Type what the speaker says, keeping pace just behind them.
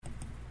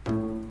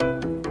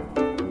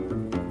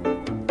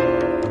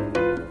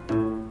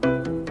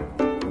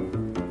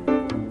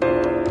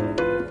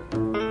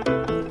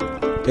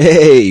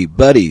Hey,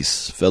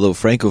 buddies, fellow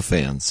Franco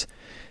fans.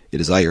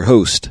 It is I, your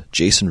host,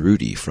 Jason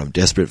Rudy from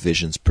Desperate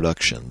Visions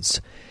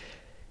Productions,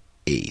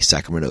 a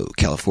Sacramento,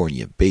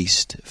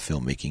 California-based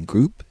filmmaking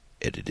group,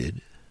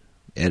 headed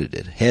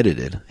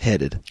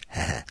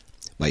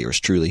by yours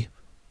truly,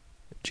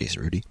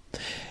 Jason Rudy.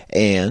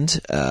 And,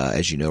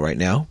 as you know right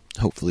now,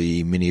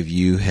 hopefully many of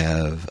you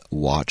have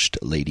watched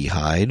Lady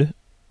Hyde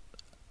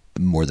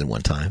more than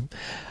one time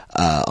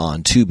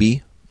on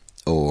Tubi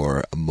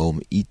or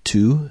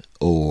Mom-Itu,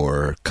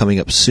 or coming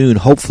up soon,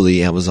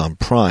 hopefully, Amazon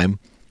Prime,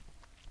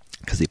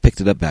 because they picked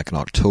it up back in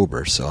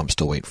October, so I'm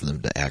still waiting for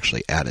them to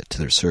actually add it to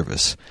their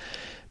service.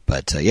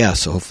 But,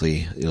 so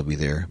hopefully it'll be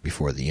there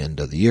before the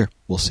end of the year.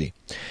 We'll see.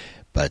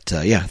 But,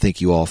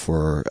 thank you all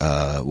for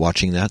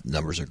watching that. The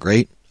numbers are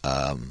great.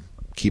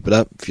 Keep it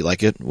up. If you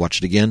like it, watch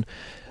it again.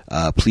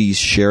 Please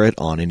share it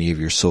on any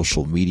of your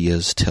social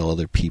medias. Tell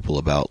other people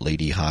about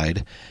Lady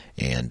Hyde.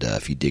 And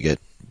if you dig it,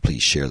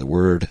 please share the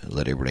word.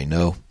 Let everybody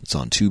know. It's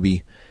on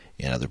Tubi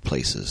and other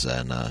places.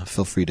 And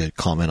feel free to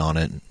comment on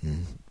it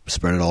and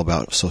spread it all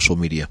about social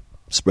media.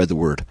 Spread the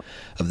word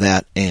of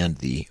that and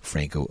the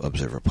Franco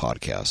Observer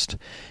podcast.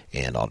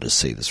 And I'll just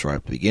say this right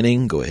at the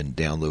beginning. Go ahead and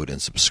download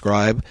and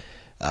subscribe.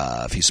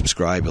 If you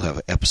subscribe, you'll have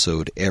an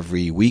episode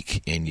every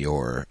week in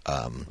your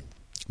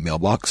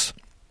mailbox.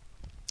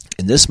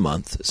 In this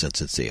month,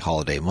 since it's a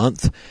holiday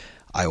month,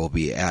 I will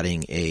be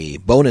adding a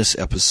bonus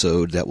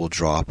episode that will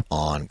drop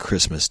on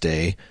Christmas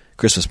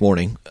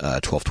morning,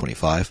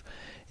 12/25.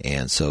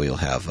 And so you'll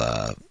have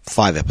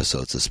 5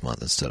 episodes this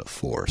month instead of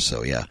 4.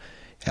 So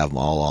have them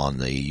all on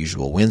the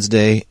usual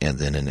Wednesday, and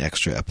then an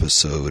extra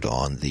episode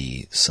on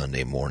the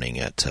Sunday morning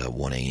at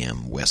 1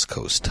 a.m. West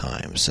Coast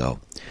time. So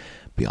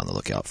be on the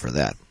lookout for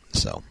that.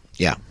 So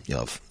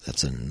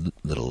that's a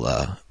little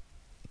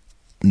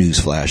news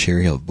flash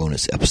here. You'll have a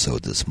bonus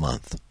episode this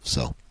month.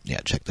 So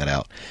check that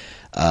out.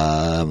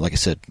 Like I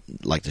said,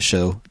 like the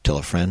show, tell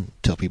a friend,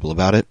 tell people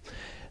about it.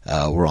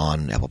 We're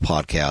on Apple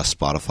Podcasts,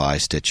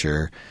 Spotify,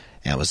 Stitcher,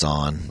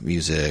 Amazon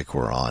Music.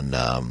 We're on,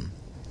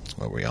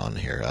 what are we on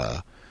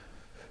here?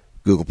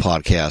 Google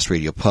Podcasts,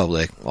 Radio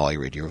Public, all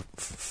your radio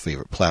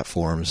favorite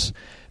platforms.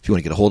 If you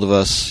want to get a hold of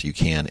us, you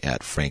can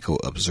at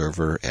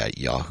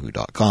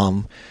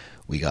francoobserver@yahoo.com.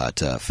 We got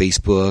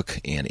Facebook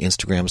and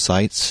Instagram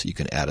sites. You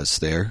can add us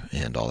there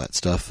and all that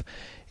stuff.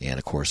 And,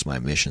 of course, my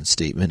mission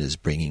statement is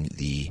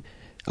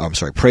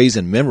praise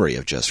and memory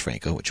of Jess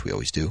Franco, which we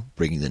always do,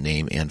 bringing the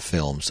name and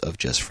films of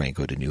Jess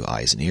Franco to new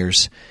eyes and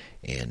ears.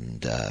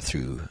 And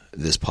through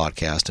this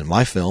podcast and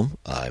my film,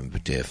 I'm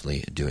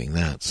definitely doing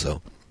that.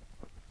 So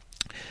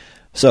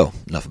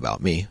enough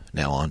about me.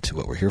 Now on to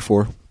what we're here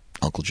for,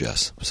 Uncle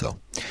Jess. So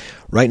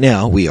right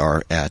now we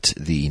are at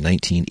the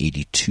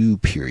 1982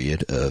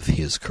 period of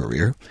his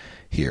career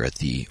here at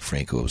the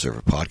Franco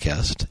Observer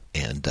podcast.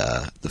 And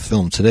the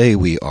film today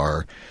we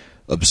are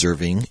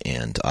observing,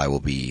 and I will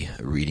be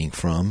reading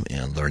from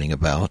and learning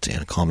about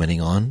and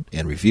commenting on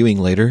and reviewing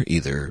later,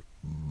 either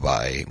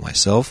by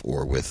myself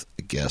or with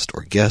a guest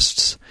or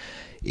guests,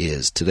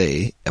 is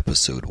today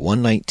episode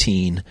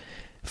 119,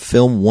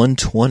 film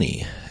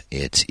 120.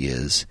 It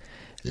is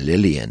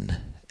Lilian,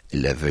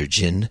 la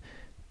Virgin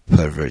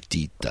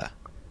Pervertida.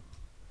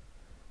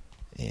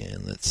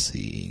 And let's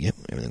see. Yep,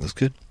 everything looks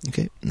good.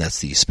 Okay, and that's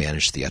the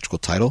Spanish theatrical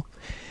title.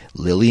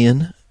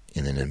 Lilian,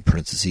 and then in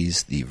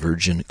parentheses, the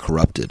Virgin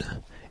Corrupted.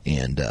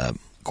 And, of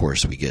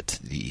course, we get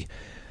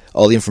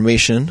all the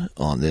information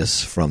on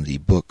this from the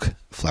book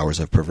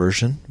Flowers of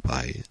Perversion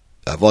by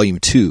Volume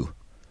 2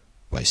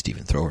 by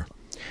Stephen Thrower.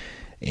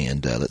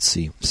 And let's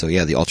see. So,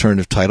 the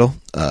alternative title,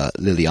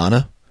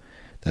 Liliana.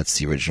 That's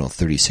the original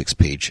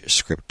 36-page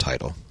script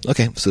title.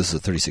 Okay, so this is a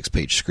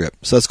 36-page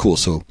script. So that's cool.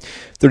 So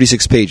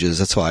 36 pages,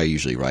 that's how I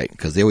usually write.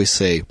 Because they always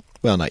say,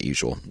 well, not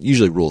usual.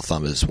 Usually rule of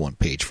thumb is 1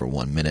 page for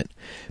 1 minute.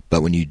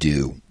 But when you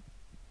do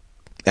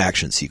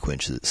action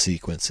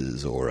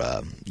sequences or,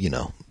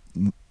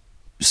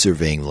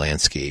 surveying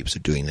landscapes or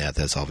doing that,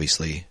 that's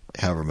obviously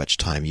however much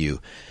time you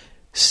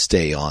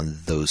stay on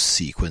those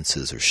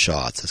sequences or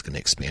shots, that's going to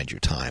expand your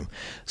time.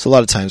 So a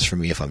lot of times for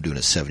me, if I'm doing a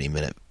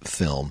 70-minute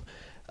film,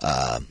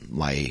 I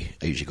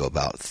usually go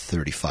about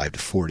 35 to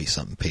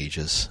 40-something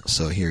pages.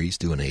 So here he's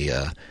doing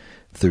a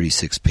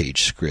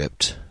 36-page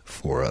script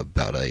for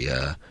about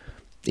a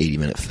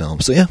 80-minute film.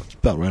 So it's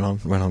about right on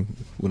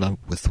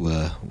with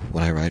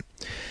what I write.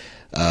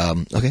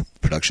 Okay,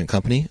 production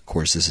company. Of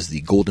course, this is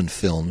the Golden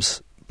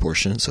Films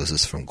portion. So this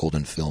is from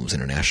Golden Films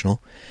International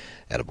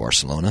out of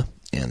Barcelona,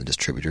 and the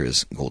distributor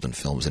is Golden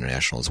Films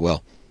International as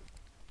well.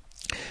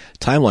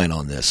 Timeline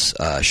on this,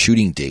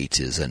 shooting date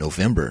is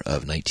November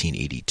of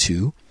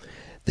 1982.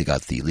 They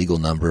got the legal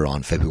number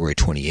on February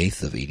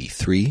 28th of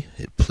 83.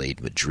 It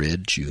played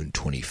Madrid June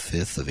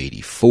 25th of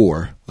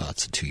 84. Well,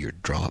 it's a 2-year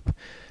drop,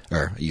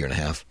 or a year and a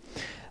half,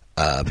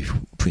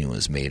 between when it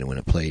was made and when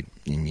it played,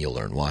 and you'll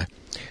learn why.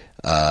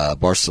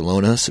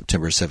 Barcelona,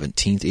 September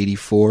 17th,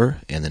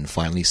 84, and then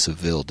finally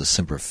Seville,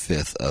 December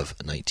 5th of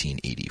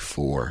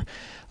 1984.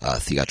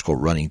 Theatrical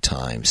running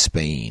time,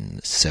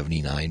 Spain,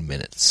 79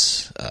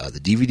 minutes.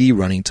 The DVD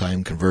running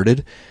time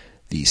converted,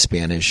 the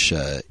Spanish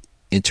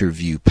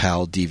Interview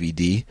Pal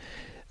DVD,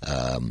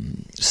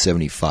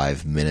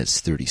 75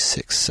 minutes,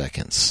 36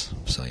 seconds.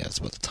 So yeah, it's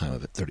about the time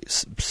of it,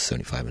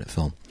 75-minute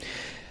film.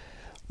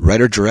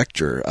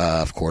 Writer-director,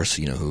 of course,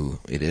 you know who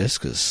it is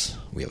because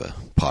we have a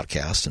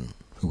podcast and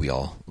who we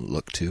all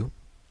look to,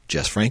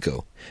 Jess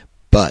Franco.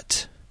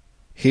 But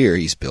here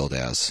he's billed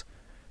as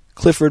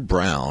Clifford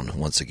Brown.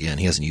 Once again,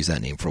 he hasn't used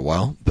that name for a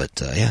while,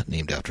 but yeah,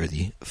 named after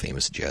the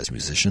famous jazz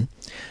musician.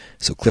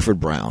 So Clifford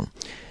Brown,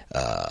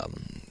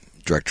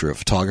 director of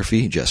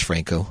photography, Jess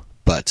Franco,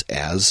 but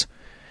as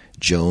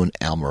Joan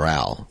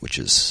Almoral, which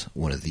is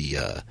one of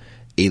the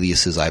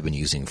aliases I've been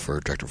using for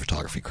director of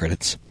photography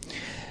credits.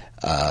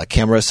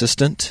 Camera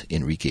assistant,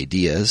 Enrique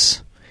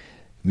Diaz.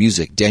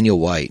 Music, Daniel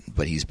White,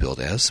 but he's billed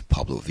as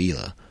Pablo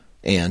Villa.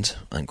 And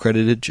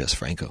uncredited, Jess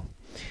Franco.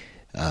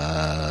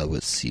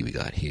 Let's see, we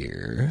got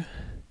here.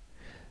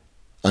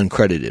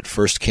 Uncredited,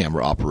 first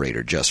camera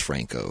operator, Jess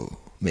Franco.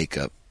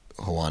 Makeup,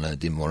 Juana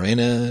de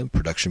Morena.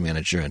 Production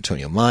manager,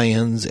 Antonio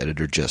Mayans.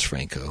 Editor, Jess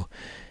Franco.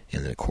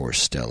 And then, of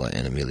course, Stella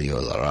and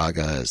Emilio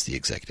Laraga as the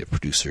executive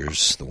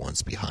producers, the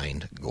ones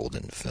behind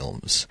Golden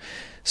Films.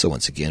 So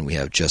once again, we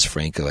have Jess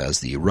Franco as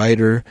the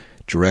writer,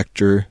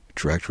 director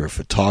of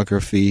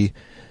photography,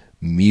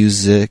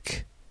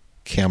 music,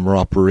 camera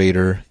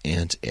operator,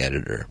 and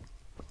editor.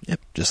 Yep,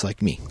 just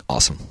like me.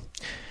 Awesome.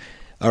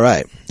 All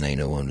right. Now you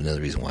know another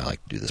reason why I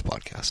like to do this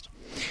podcast.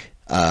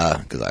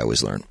 Because I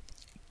always learn.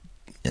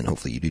 And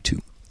hopefully you do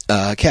too.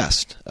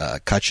 Cast.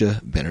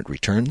 Katja Bennett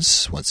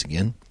returns once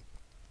again.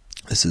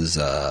 This is,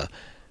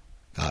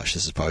 this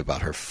is probably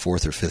about her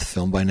fourth or fifth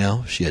film by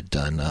now. She had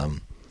done,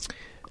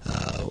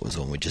 what was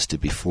the one we just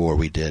did before?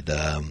 We did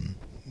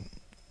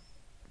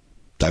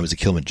Diamonds of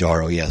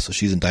Kilimanjaro. Yeah, so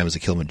she's in Diamonds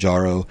of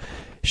Kilimanjaro.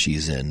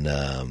 She's in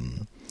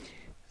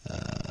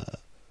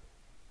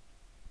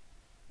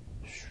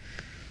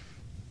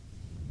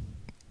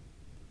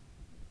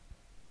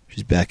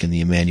she's back in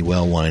the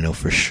Emmanuel one, I know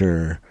for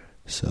sure.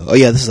 So, oh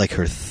yeah, this is like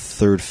her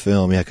third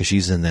film. Yeah, because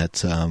she's in that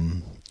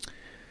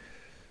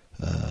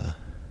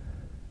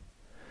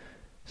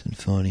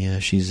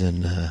Sinfonia. She's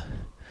in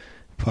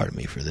pardon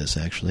me for this,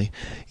 actually.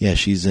 Yeah,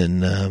 she's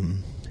in well,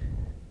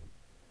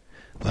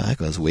 that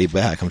goes way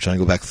back. I'm trying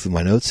to go back through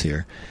my notes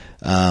here.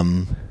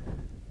 Sinfonia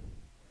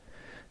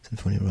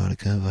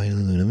Erotica, Via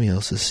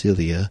Luna,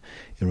 Sicilia,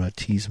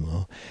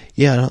 Erotismo.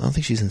 Yeah, I don't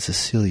think she's in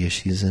Sicilia.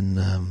 She's in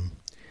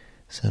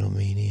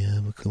Sanomania,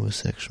 Macumba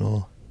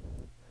Sexual.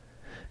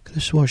 Could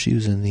have swore she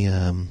was in the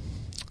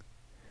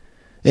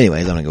anyway,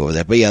 I don't want to go over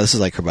that. But yeah, this is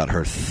like about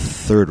her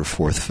third or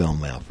fourth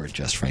film now for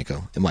Jess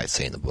Franco. It might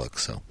say in the book.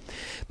 So,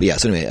 but yeah.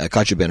 So anyway,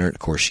 Katja Bennett, of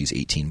course, she's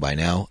 18 by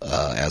now.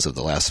 As of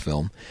the last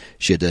film,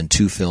 she had done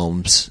two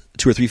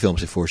or three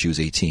films before she was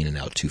 18, and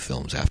now 2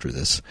 films after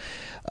this.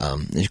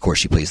 And of course,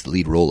 she plays the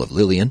lead role of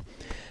Lilian.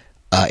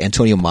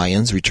 Antonio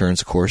Mayans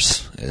returns, of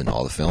course, in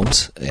all the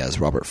films as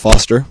Robert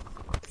Foster.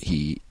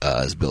 He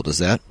is billed as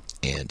that,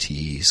 and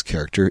his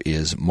character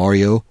is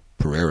Mario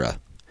Pereira.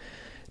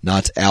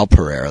 Not Al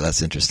Pereira,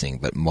 that's interesting,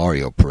 but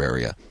Mario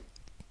Pereira.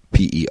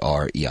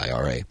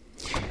 Pereira.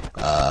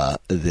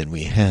 Then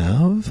we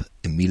have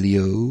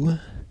Emilio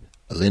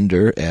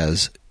Linder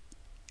as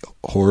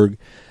Jorge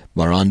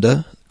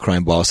Miranda,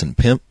 crime boss and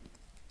pimp.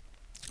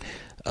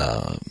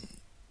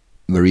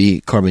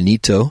 Marie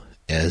Carmenito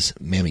as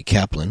Mammy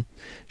Kaplan.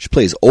 She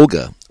plays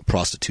Olga, a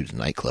prostitute in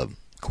a nightclub.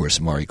 Of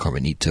course, Marie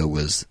Carmenito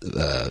was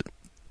a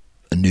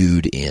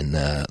nude in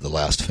the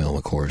last film,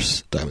 of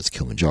course, Diamonds of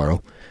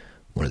Kilimanjaro.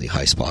 One of the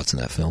high spots in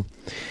that film.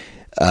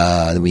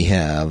 Then we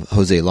have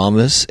Jose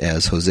Lamas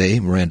as Jose,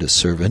 Miranda's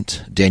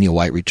servant. Daniel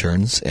White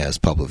returns as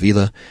Pablo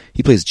Villa.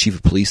 He plays the chief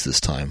of police this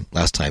time.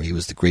 Last time he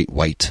was the great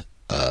white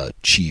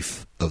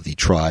chief of the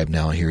tribe.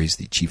 Now here he's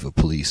the chief of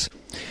police.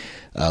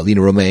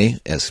 Lena Romay,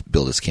 as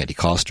billed as Candy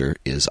Coster,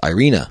 is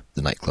Irina,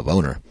 the nightclub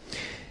owner.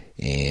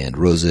 And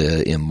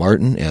Rosa M.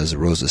 Martin as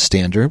Rosa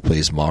Stander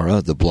plays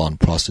Mara, the blonde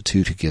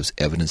prostitute who gives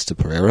evidence to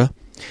Pereira.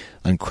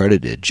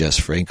 Uncredited, Jess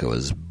Franco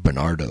as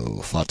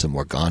Bernardo, Fata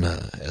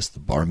Morgana as the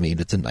barmaid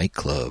at the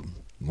nightclub,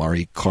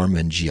 Mari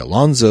Carmen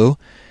Gialonzo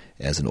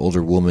as an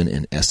older woman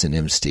in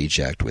S&M stage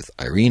act with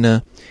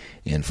Irina,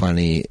 and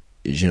finally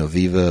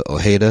Genoveva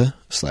Ojeda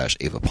 /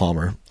 Ava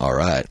Palmer. All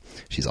right,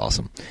 she's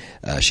awesome.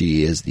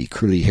 She is the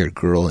curly-haired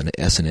girl in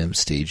S&M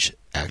stage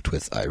act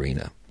with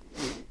Irina.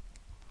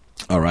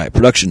 All right,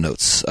 production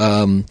notes.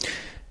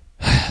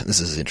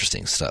 This is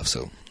interesting stuff,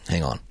 so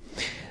hang on.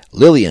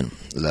 Lilian,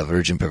 La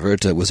Virgin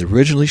Perverta, was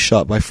originally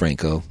shot by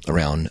Franco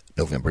around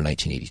November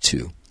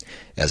 1982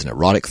 as an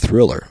erotic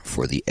thriller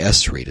for the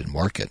S-rated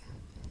market.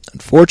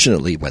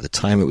 Unfortunately, by the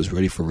time it was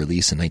ready for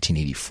release in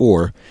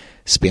 1984,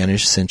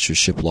 Spanish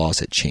censorship laws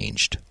had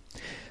changed.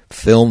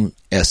 Film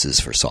S is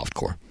for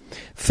softcore.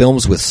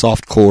 Films with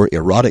softcore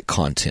erotic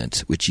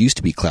content, which used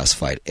to be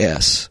classified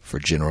S for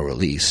general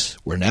release,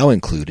 were now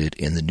included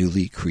in the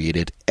newly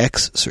created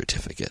X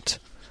certificate.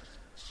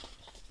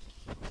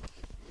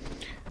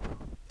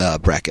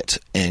 Bracket,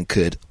 and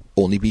could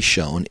only be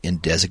shown in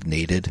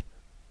designated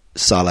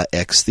Sala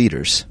X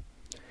theaters.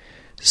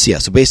 So yeah,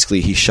 so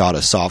basically he shot a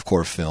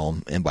softcore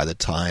film, and by the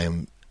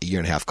time a year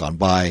and a half gone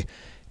by.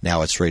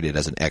 Now it's rated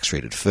as an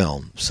X-rated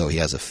film. So he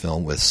has a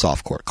film with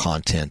softcore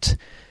content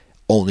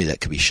only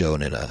that could be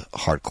shown in a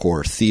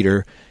hardcore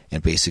theater.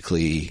 And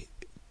basically,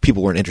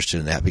 people weren't interested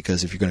in that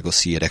because if you're going to go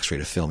see an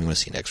X-rated film, you want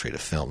to see an X-rated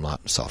film,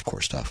 not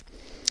softcore stuff.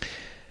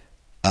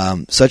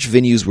 Such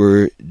venues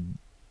were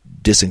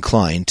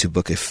disinclined to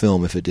book a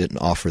film if it didn't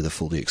offer the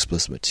fully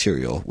explicit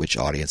material which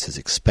audiences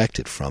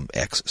expected from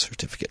X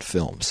certificate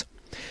films.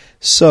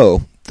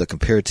 So, the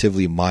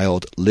comparatively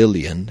mild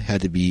Lilian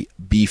had to be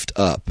beefed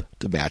up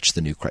to match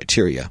the new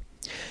criteria.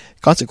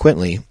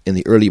 Consequently, in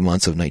the early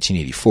months of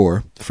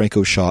 1984,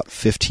 Franco shot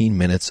 15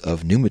 minutes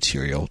of new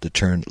material to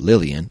turn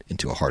Lilian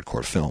into a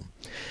hardcore film.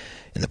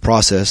 In the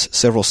process,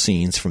 several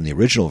scenes from the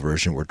original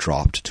version were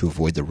dropped to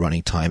avoid the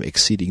running time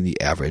exceeding the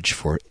average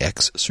for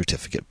X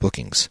certificate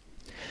bookings.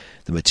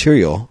 The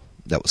material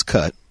that was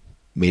cut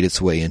made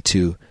its way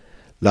into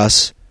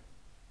Las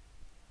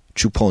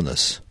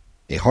Chuponas,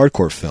 a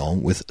hardcore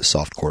film with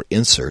softcore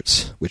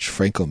inserts, which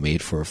Franco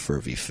made for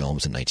Furby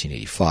Films in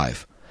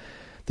 1985.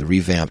 The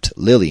revamped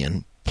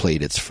Lilian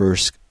played its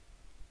first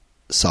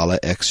Sala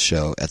X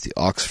show at the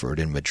Oxford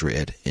in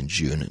Madrid in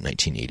June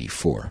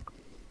 1984.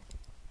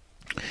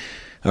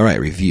 All right,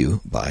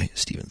 review by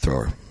Stephen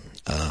Thrower.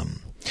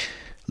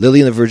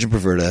 Lilian the Virgin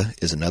Perverted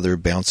is another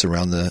bounce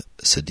around the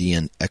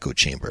Sadian echo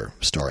chamber,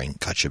 starring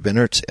Katja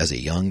Bennert as a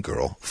young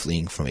girl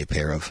fleeing from a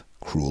pair of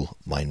cruel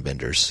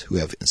mindbenders who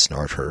have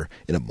ensnared her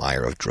in a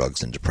mire of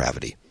drugs and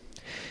depravity.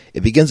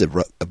 It begins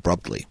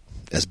abruptly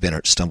as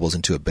Bennert stumbles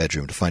into a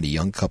bedroom to find a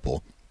young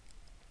couple,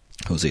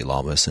 Jose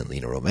Lamas and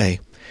Lina Romay,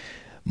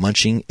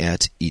 munching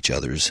at each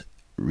other's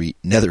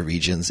nether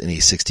regions in a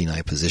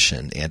 69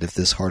 position, and if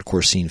this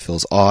hardcore scene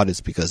feels odd,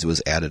 it's because it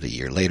was added a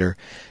year later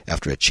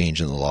after a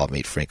change in the law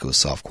made Franco's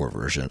softcore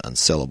version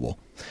unsellable.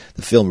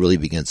 The film really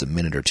begins a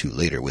minute or two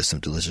later with some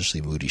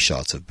deliciously moody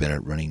shots of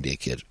Bennett running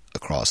naked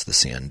across the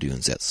sand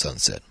dunes at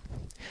sunset.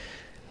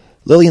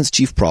 Lilian's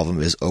chief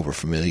problem is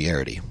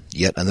overfamiliarity,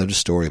 yet another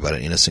story about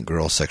an innocent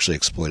girl sexually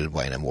exploited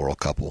by an immoral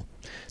couple.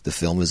 The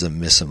film is a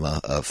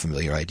mishima of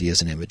familiar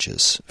ideas and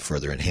images,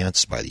 further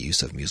enhanced by the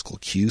use of musical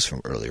cues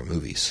from earlier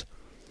movies.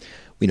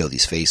 We know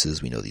these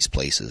faces, we know these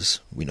places,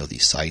 we know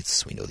these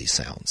sights, we know these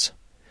sounds.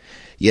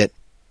 Yet,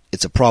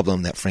 it's a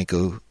problem that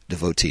Franco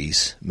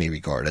devotees may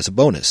regard as a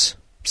bonus,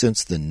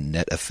 since the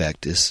net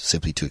effect is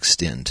simply to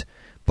extend,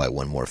 by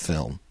one more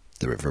film,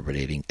 the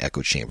reverberating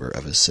echo chamber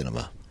of his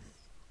cinema.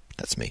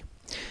 That's me.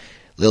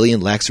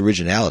 Lilian lacks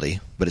originality,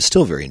 but is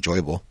still very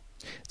enjoyable.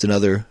 It's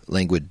another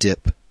languid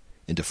dip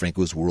into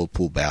Franco's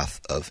whirlpool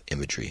bath of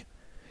imagery.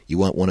 You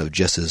want one of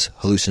Jess's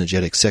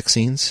hallucinogenic sex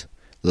scenes?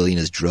 Lilian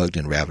is drugged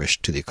and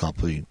ravished to the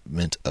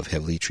accompaniment of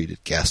heavily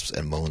treated gasps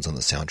and moans on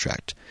the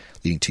soundtrack,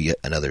 leading to yet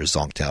another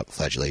zonked-out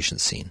flagellation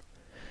scene.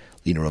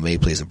 Lina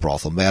Romay plays a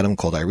brothel madam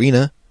called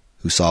Irina,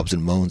 who sobs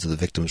and moans of the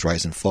victim's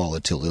rise and fall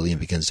until Lilian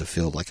begins to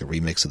feel like a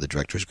remix of the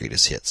director's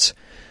greatest hits,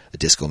 a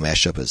disco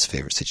mashup of his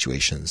favorite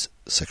situations,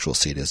 sexual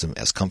sadism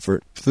as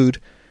comfort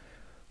food,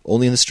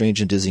 only in the strange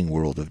and dizzying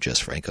world of Jess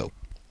Franco.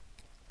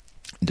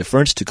 In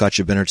deference to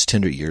Katja Bennert's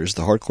tender years,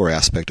 the hardcore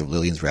aspect of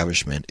Lilian's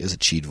ravishment is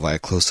achieved via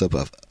close-up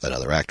of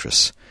another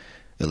actress.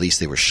 At least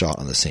they were shot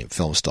on the same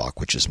film stock,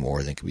 which is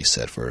more than can be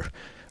said for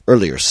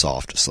earlier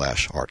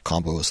soft/hard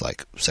combos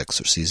like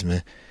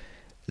Sexorcisme,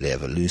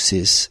 Lèvres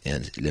Lucis,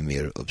 and Le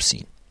Mire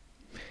Obscene.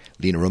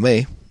 Lina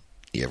Romay,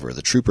 ever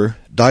the trooper,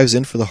 dives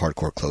in for the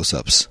hardcore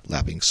close-ups,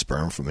 lapping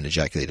sperm from an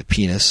ejaculated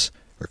penis.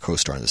 Her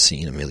co-star in the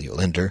scene, Emilio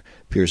Linder,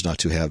 appears not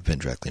to have been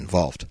directly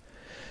involved.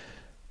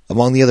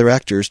 Among the other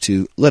actors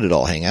to let it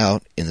all hang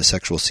out in the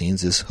sexual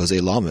scenes is Jose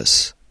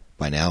Lamas,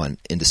 by now an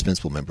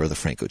indispensable member of the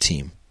Franco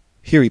team.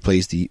 Here he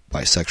plays the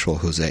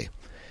bisexual Jose,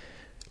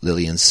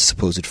 Lilian's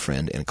supposed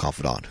friend and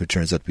confidant, who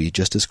turns out to be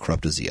just as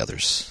corrupt as the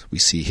others. We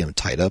see him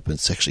tied up and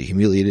sexually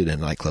humiliated in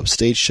a nightclub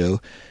stage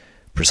show,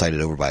 presided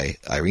over by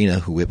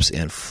Irina, who whips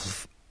and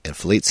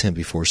fillets him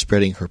before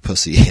spreading her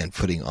pussy and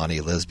putting on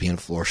a lesbian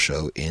floor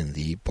show into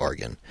the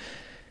bargain.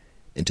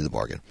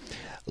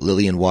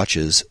 Lilian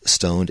watches,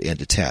 stoned and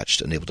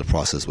detached, unable to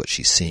process what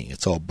she's seeing.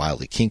 It's all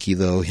mildly kinky,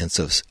 though. Hints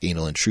of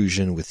anal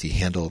intrusion with the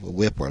handle of a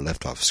whip are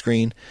left off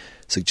screen,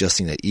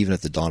 suggesting that even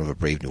at the dawn of a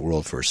brave new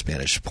world for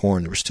Spanish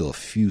porn, there were still a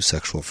few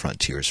sexual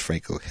frontiers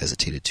Franco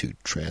hesitated to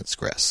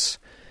transgress.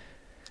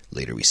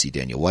 Later we see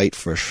Daniel White,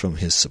 fresh from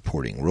his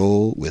supporting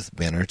role with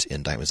Bannert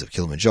in Diamonds of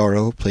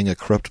Kilimanjaro, playing a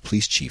corrupt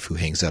police chief who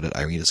hangs out at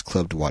Irina's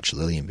club to watch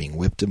Lilian being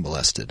whipped and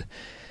molested.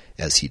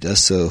 As he does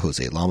so,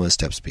 Jose Lamas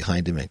steps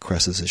behind him and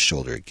caresses his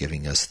shoulder,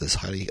 giving us this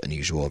highly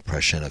unusual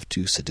impression of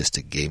two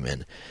sadistic gay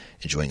men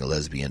enjoying a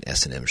lesbian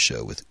S&M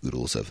show with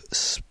oodles of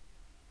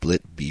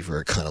split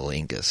beaver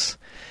cunnilingus.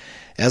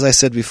 As I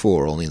said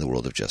before, only in the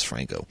world of Jess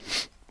Franco.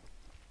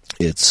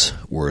 It's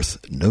worth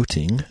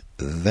noting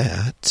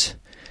that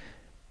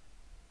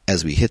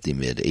as we hit the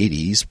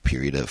mid-'80s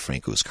period of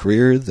Franco's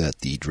career, that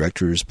the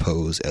director's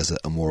pose as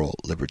a moral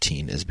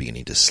libertine is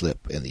beginning to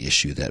slip, and the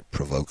issue that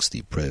provokes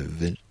the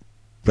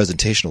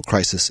presentational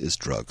crisis is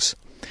drugs.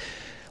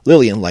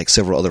 Lilian, like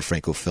several other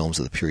Franco films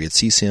of the period,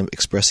 sees him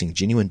expressing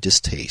genuine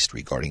distaste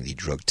regarding the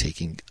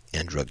drug-taking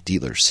and drug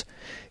dealers.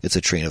 It's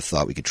a train of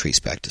thought we could trace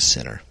back to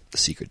Sinner, The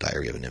Secret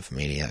Diary of a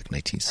Nymphomaniac,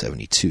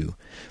 1972.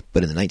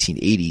 But in the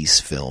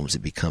 1980s films,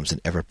 it becomes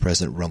an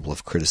ever-present rumble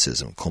of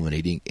criticism,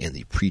 culminating in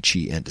the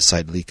preachy and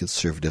decidedly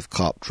conservative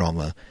cop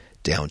drama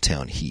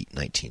Downtown Heat,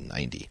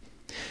 1990.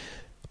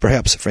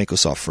 Perhaps Franco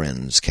saw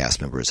friends, cast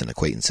members, and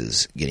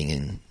acquaintances getting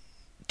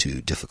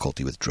into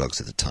difficulty with drugs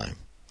at the time. ?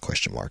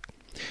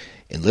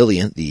 In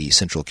Lilian, the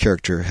central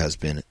character has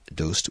been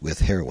dosed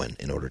with heroin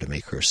in order to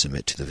make her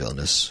submit to the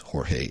villainous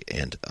Jorge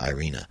and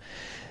Irina.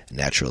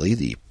 Naturally,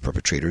 the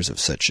perpetrators of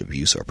such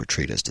abuse are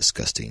portrayed as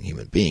disgusting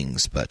human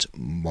beings, but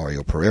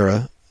Mario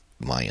Pereira,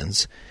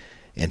 Mayans,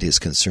 and his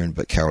concerned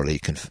but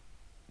cowardly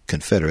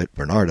confederate,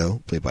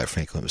 Bernardo, played by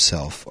Franco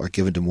himself, are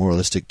given to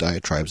moralistic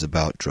diatribes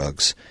about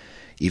drugs,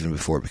 even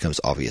before it becomes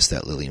obvious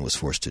that Lilian was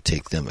forced to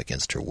take them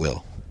against her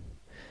will.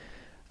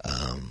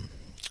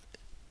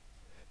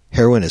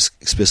 Heroin is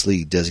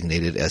explicitly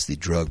designated as the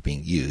drug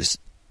being used,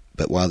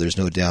 but while there's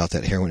no doubt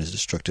that heroin is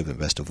destructive and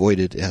best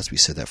avoided, it has to be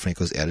said that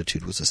Franco's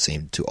attitude was the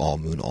same to all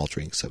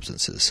moon-altering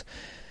substances.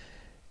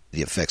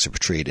 The effects are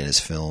portrayed in his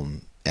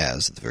film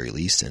as, at the very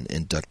least, an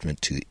inductment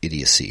to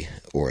idiocy,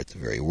 or at the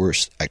very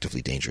worst,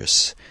 actively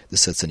dangerous. This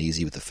sets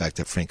uneasy with the fact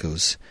that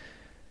Franco's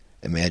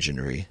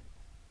imagery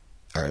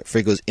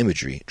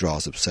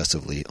draws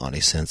obsessively on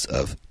a sense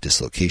of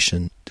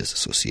dislocation,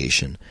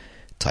 disassociation,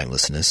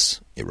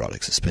 timelessness,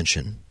 erotic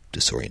suspension,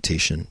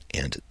 disorientation,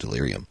 and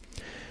delirium.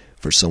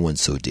 For someone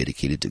so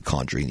dedicated to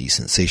conjuring these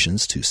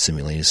sensations, to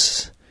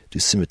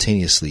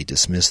simultaneously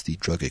dismiss the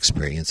drug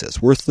experience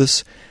as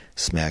worthless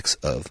smacks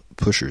of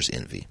pusher's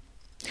envy.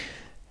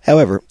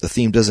 However, the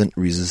theme doesn't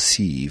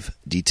receive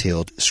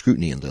detailed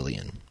scrutiny in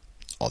Lilian.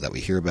 All that we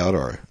hear about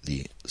are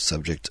the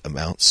subject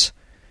amounts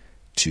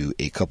to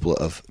a couple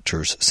of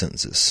terse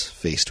sentences.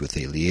 Faced with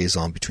a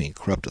liaison between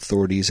corrupt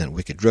authorities and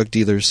wicked drug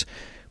dealers,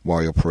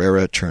 Mario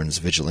Pereira turns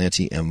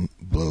vigilante and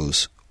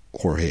blows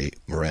Jorge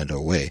Miranda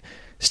away,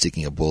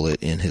 sticking a bullet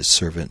in his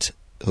servant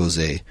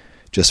Jose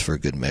just for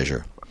good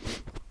measure.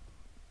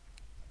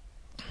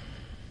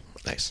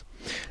 Nice.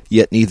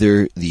 Yet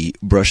neither the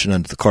brushing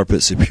under the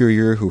carpet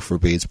superior who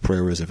forbids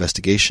Pereira's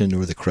investigation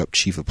nor the corrupt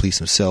chief of police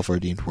himself are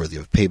deemed worthy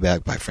of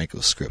payback by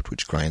Franco's script,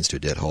 which grinds to a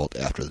dead halt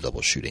after the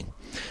double shooting.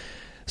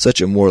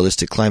 Such a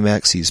moralistic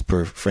climax sees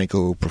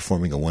Franco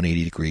performing a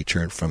 180-degree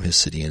turn from his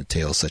Sidian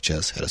tales such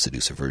as How to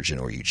Seduce a Virgin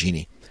or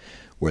Eugenie,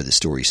 where the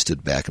story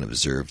stood back and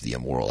observed the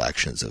immoral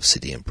actions of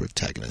Sidian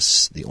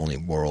protagonists, the only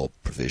moral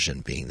provision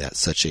being that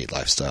such a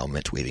lifestyle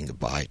meant waving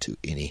goodbye to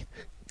any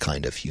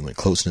kind of human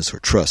closeness or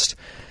trust.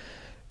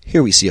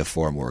 Here we see a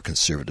far more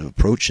conservative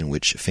approach in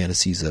which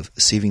fantasies of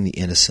saving the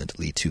innocent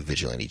lead to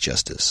vigilante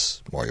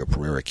justice. Mario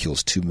Pereira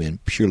kills two men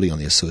purely on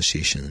the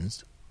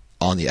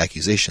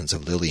accusations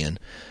of Lilian,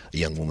 a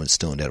young woman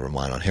stoned out of her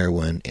mind on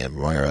heroin, and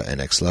Moira, an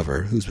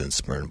ex-lover who's been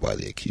spurned by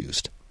the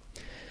accused.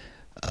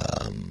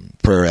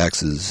 Pereira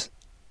acts as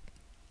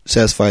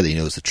satisfied that he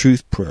knows the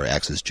truth. Pereira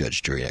acts as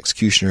judge, jury, and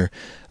executioner,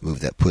 a move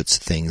that puts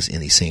things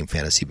in the same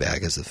fantasy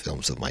bag as the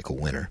films of Michael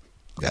Winner,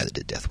 the guy that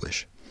did Death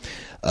Wish.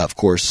 Of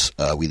course,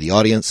 we the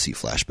audience see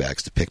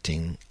flashbacks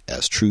depicting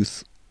as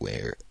truth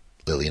where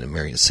Lilian and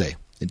Marion say.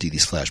 Indeed,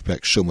 these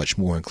flashbacks show much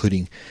more,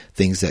 including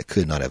things that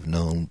could not have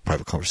known,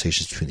 private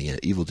conversations between the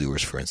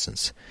evildoers, for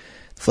instance.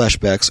 The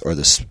flashbacks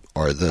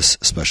are thus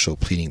special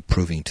pleading,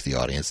 proving to the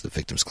audience the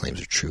victim's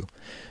claims are true.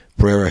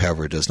 Pereira,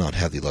 however, does not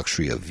have the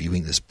luxury of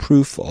viewing this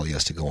proof. All he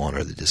has to go on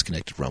are the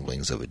disconnected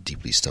rumblings of a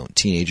deeply stoned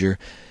teenager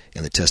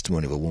and the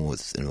testimony of a woman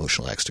with an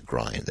emotional axe to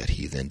grind. That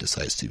he then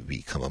decides to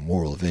become a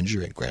moral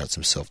avenger and grants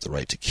himself the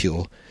right to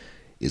kill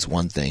is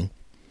one thing.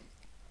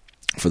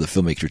 For the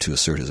filmmaker to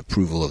assert his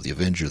approval of the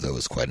avenger, though,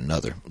 is quite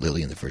another.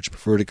 Lilian, the Virgin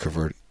Perverted,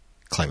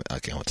 climate.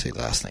 Okay, I want to say the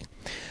last thing.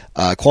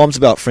 Qualms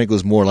about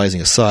Franco's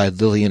moralizing aside,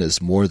 Lilian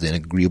is more than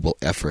an agreeable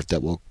effort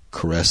that will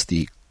caress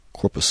the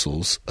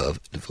corpuscles of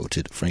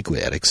devoted Franco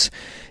addicts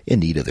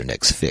in need of their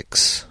next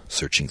fix.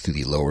 Searching through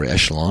the lower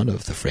echelon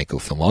of the Franco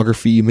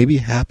filmography,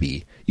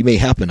 you may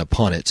happen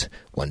upon it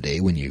one day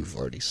when you've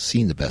already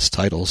seen the best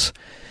titles,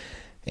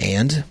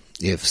 and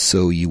if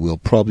so, you will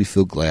probably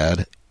feel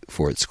glad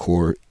for its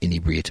core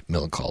inebriate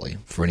melancholy.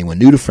 For anyone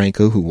new to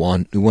Franco who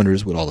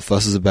wonders what all the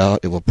fuss is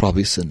about, it will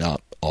probably send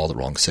out all the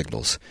wrong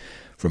signals.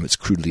 From its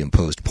crudely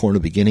imposed porno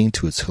beginning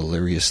to its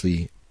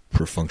hilariously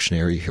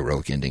perfunctory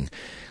heroic ending,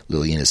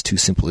 Lilian is too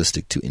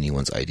simplistic to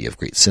anyone's idea of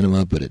great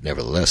cinema, but it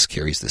nevertheless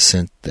carries the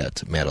scent,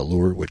 that mad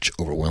allure which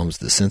overwhelms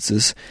the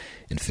senses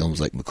in films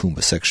like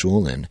Macumba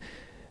Sexual and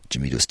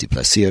Gemidos de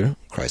Placer,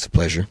 Cries of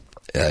Pleasure.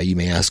 You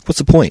may ask, what's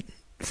the point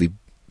if we've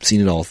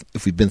seen it all,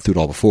 if we've been through it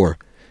all before?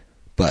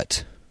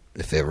 But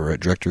if ever a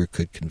director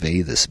could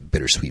convey this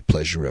bittersweet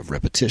pleasure of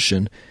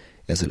repetition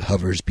as it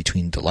hovers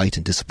between delight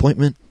and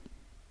disappointment,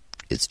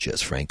 it's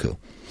just Franco.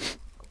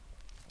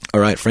 All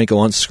right, Franco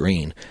on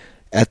screen.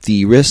 At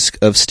the risk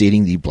of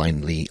stating the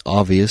blindly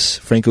obvious,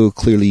 Franco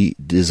clearly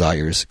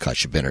desires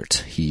Katja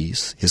Bennert.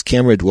 His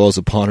camera dwells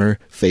upon her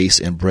face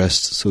and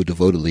breast so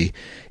devotedly,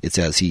 it's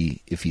as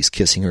if he's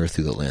kissing her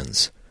through the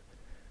lens.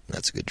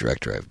 That's a good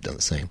director. I've done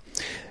the same.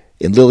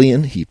 In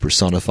Lilian, he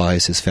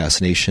personifies his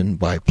fascination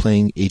by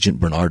playing Agent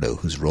Bernardo,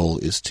 whose role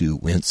is to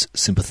wince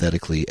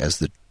sympathetically as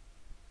the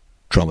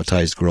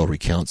traumatized girl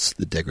recounts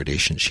the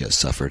degradation she has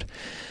suffered.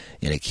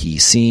 In a key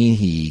scene,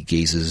 he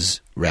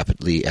gazes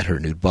rapidly at her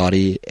nude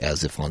body,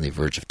 as if on the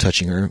verge of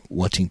touching her,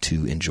 wanting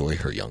to enjoy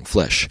her young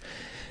flesh.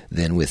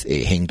 Then, with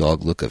a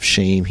hangdog look of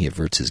shame, he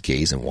averts his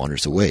gaze and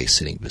wanders away,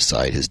 sitting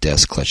beside his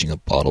desk clutching a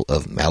bottle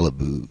of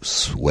Malibu,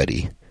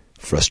 sweaty,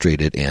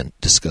 frustrated, and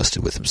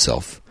disgusted with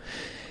himself.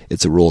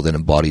 It's a role that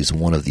embodies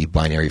one of the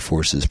binary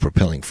forces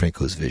propelling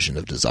Franco's vision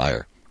of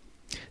desire.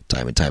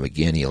 Time and time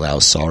again, he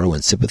allows sorrow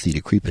and sympathy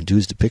to creep into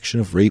his depiction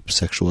of rape,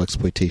 sexual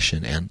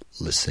exploitation, and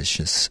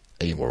licentious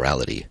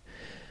immorality.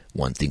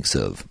 One thinks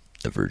of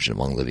A Virgin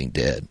Among Living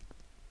Dead,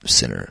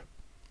 Sinner,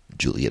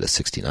 Julieta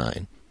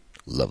 69,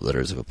 Love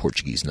Letters of a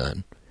Portuguese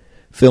Nun,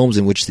 films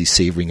in which the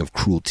savoring of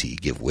cruelty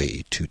give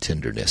way to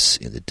tenderness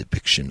in the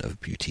depiction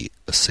of beauty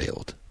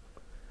assailed.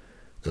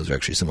 Those are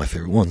actually some of my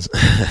favorite ones.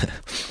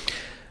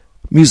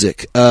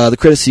 Music. The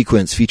credit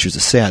sequence features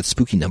a sad,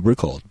 spooky number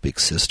called Big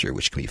Sister,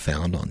 which can be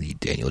found on the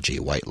Daniel J.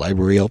 White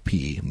Library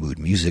LP, Mood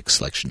Music,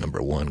 Selection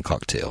Number 1,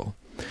 Cocktail.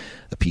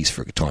 A piece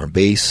for guitar and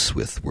bass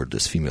with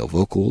wordless female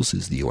vocals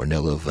is the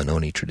Ornella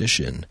Vanoni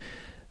tradition.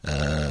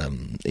 A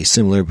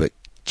similar but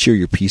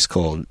cheerier piece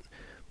called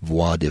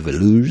Voix de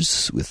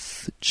Velours,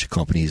 which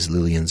accompanies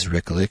Lilian's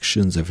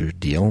recollections of her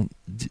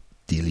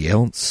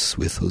dalliance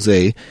with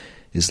Jose,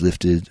 is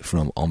lifted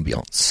from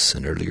Ambiance,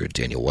 an earlier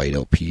Daniel White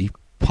LP,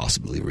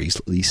 possibly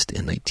released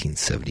in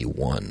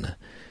 1971.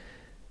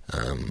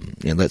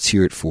 And let's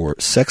hear it for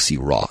Sexy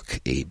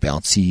Rock, a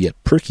bouncy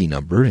yet perky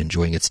number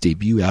enjoying its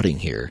debut outing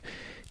here.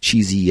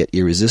 Cheesy yet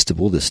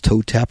irresistible, this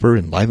toe tapper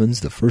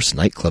enlivens the first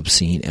nightclub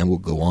scene and will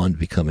go on to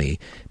become a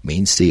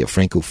mainstay of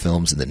Franco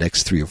films in the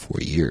next 3 or 4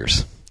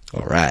 years.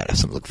 All right, that's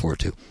something to look forward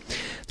to.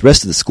 The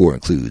rest of the score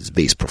includes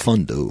Bass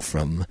Profundo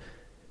from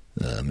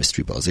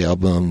Mystery Ball's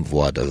album,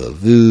 Voix de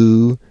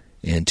Vue,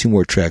 and 2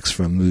 more tracks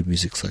from Mood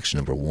Music Selection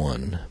Number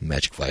 1,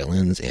 Magic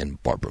Violins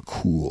and Barbara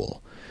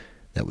Cool.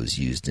 That was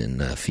used in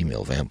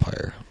Female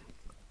Vampire.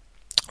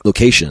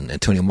 Location.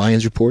 Antonio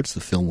Mayans reports the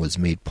film was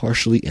made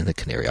partially in the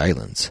Canary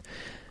Islands.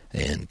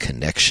 And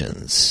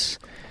connections.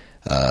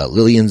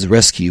 Lilian's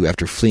rescue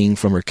after fleeing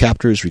from her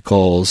captors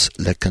recalls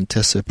La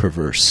Contessa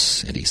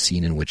Perverse, and a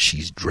scene in which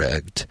she's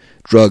drugged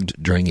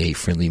during a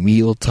friendly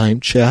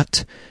meal-time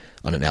chat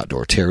on an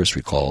outdoor terrace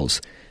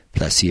recalls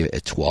Plaisir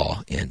et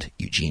Toi and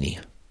Eugenie,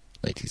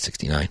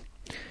 1969.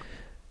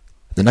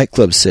 The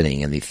nightclub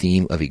setting and the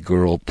theme of a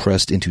girl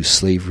pressed into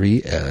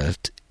slavery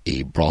at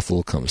a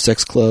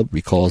brothel-cum-sex club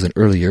recalls an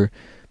earlier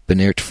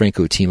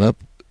Bennert-Franco team-up,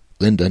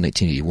 Linda,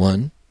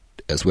 1981,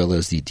 as well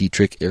as the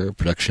Dietrich-era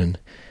production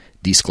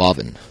Die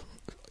Sklaven,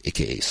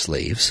 a.k.a.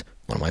 Slaves,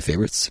 one of my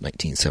favorites,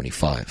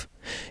 1975.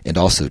 And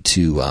also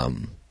to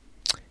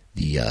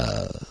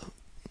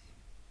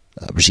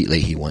Brigitte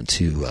Leahy one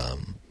to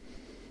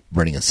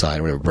Burning Inside,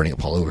 or whatever, Burning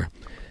Up All Over.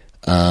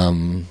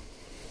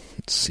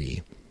 Let's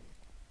see.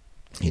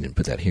 He didn't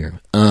put that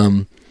here.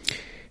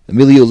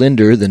 Emilio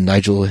Linder, the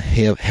Nigel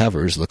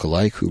Havers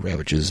look-alike who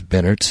ravages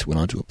Bennert, went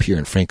on to appear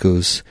in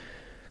Franco's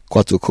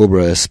Cuatro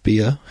Cobra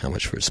Espia, How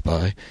Much for a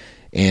Spy,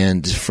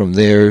 and from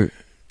there,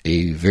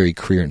 a varied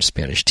career in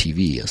Spanish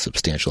TV. A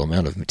substantial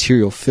amount of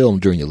material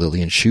filmed during the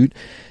Lilian shoot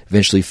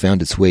eventually found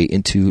its way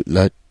into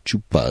La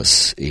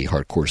Chupas, a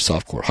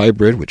hardcore-softcore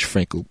hybrid, which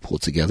Franco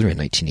pulled together in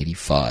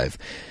 1985.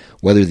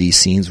 Whether these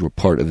scenes were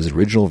part of his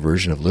original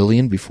version of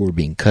Lilian before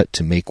being cut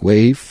to make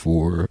way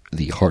for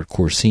the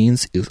hardcore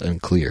scenes is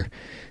unclear.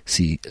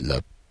 See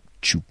La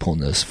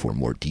Chuponas for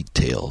more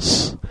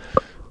details.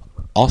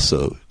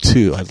 Also,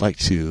 too, I'd like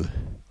to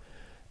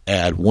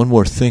add one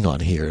more thing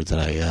on here that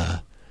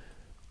I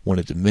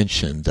wanted to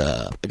mention.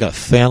 I got a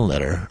fan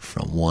letter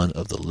from one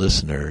of the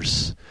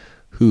listeners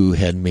who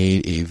had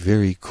made a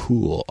very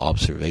cool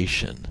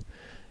observation.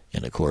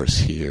 And, of course,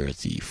 here at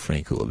the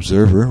Franco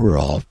Observer, we're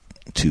all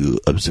to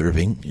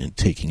observing and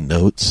taking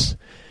notes.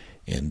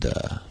 And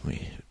let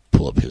me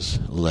pull up his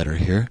letter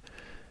here.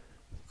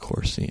 Of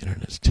course, the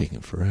internet's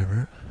taking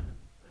forever.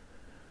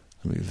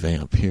 Let me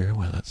vamp here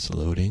while that's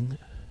loading.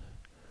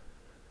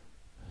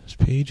 This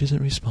page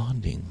isn't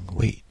responding.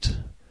 Wait.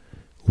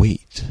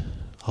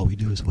 All we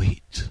do is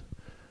wait.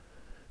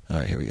 All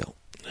right, here we go.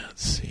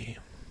 Let's see.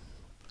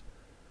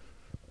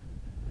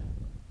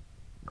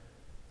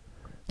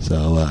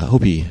 So I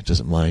hope he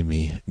doesn't mind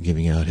me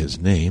giving out his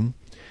name.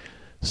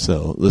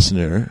 So,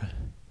 listener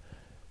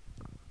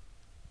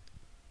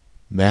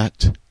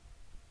Matt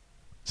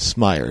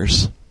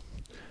Smyers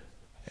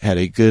had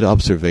a good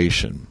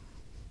observation.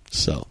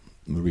 So,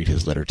 let me read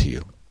his letter to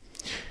you.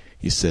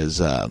 He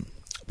says, a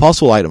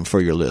possible item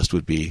for your list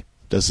would be,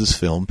 does this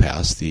film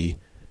pass the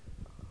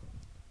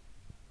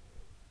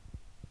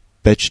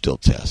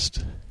Bechdel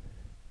test?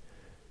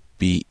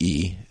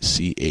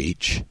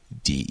 Bechdel,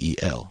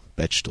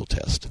 Bechdel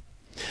test.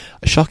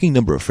 A shocking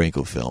number of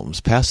Franco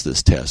films pass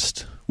this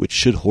test, which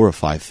should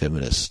horrify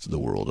feminists the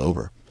world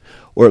over,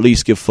 or at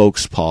least give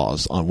folks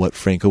pause on what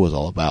Franco was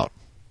all about.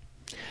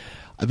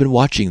 I've been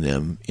watching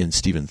them in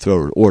Stephen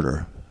Thrower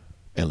order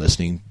and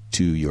listening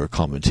to your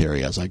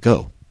commentary as I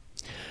go.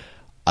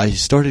 I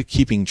started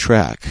keeping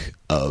track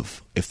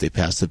of if they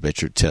passed the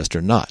Bechdel test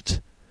or not.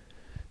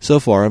 So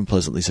far, I'm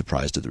pleasantly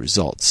surprised at the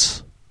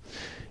results.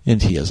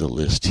 And he has a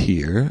list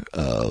here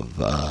of,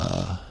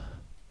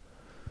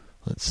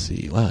 let's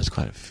see, wow, there's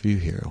quite a few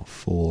here.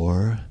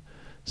 4,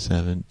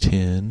 7,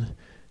 10,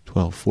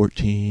 12,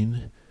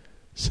 14,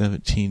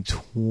 17,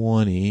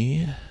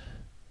 20,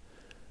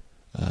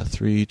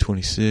 3,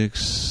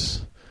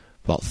 26,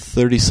 about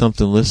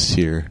 30-something lists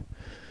here.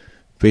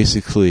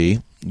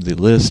 Basically, the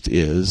list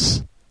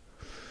is,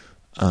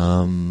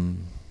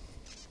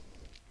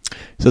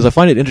 says, I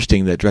find it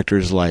interesting that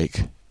directors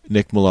like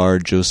Nick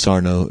Millard, Joe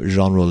Sarno,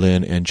 Jean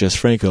Rollin, and Jess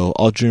Franco,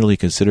 all generally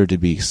considered to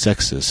be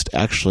sexist,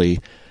 actually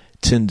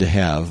tend to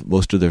have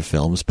most of their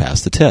films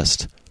pass the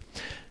test.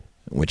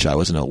 Which I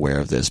wasn't aware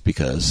of this,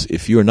 because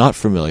if you are not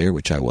familiar,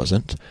 which I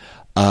wasn't,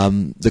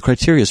 the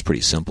criteria is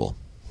pretty simple.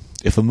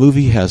 If a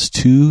movie has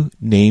two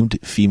named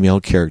female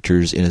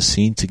characters in a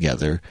scene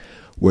together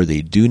where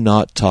they do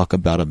not talk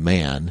about a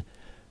man,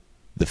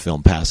 the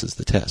film passes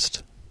the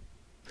test.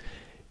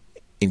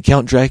 In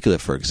Count Dracula,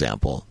 for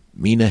example,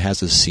 Mina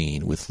has a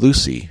scene with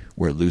Lucy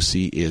where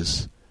Lucy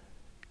is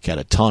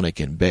catatonic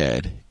in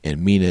bed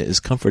and Mina is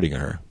comforting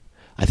her.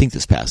 I think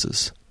this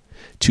passes.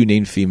 Two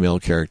named female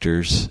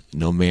characters,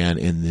 no man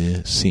in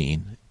the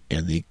scene,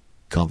 and the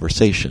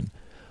conversation.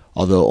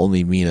 Although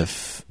only Mina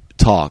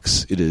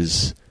talks, it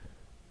is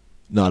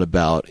not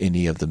about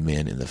any of the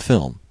men in the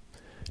film.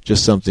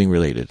 Just something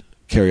related.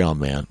 Carry on,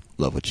 man.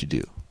 Love what you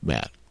do.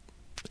 Matt.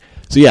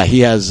 So yeah,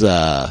 he has,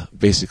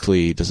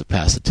 basically, does it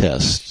pass the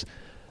test?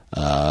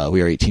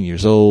 We are 18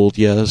 years old,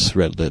 yes.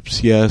 Red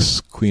Lips,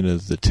 yes. Queen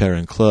of the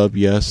Terran Club,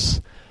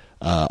 yes.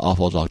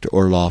 Awful Dr.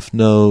 Orloff,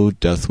 no.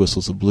 Death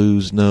Whistles the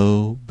Blues,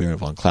 no. Baron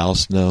von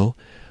Klaus, no.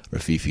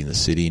 Rafifi in the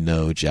City,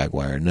 no.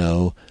 Jaguar,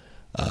 no.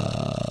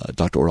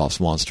 Dr.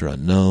 Orloff's Monster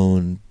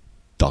Unknown.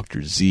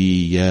 Dr.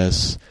 Z,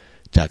 yes.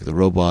 Attack of the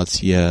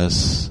Robots,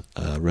 yes.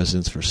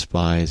 Residence for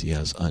Spies,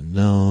 yes.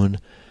 Unknown.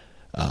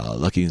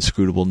 Lucky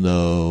Inscrutable,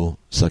 no.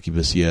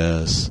 Succubus,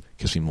 yes.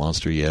 Kiss Me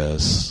Monster,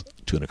 yes.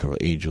 Two Undercover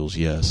Angels,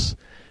 yes.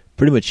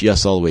 Pretty much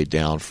yes all the way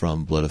down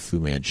from Blood of Fu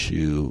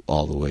Manchu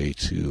all the way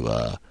to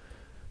The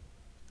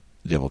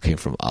Devil Came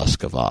from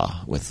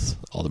Azkaban, with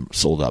all the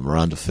Soldado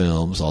Miranda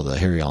films, all the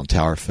Harry on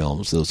Tower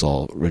films. Those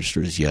all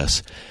registered as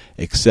yes,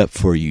 except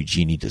for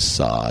Eugenie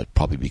Desaad,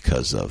 probably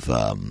because of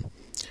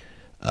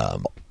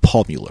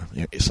Paul Mueller.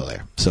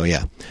 So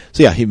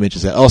yeah, he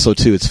mentions that. Also,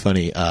 too, it's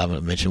funny. I'm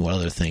going to mention one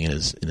other thing in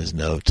his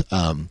note.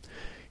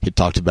 He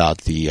talked about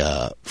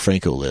the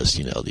Franco list,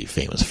 the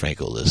famous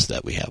Franco list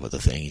that we have with the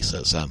thing. He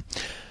says,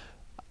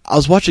 I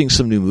was watching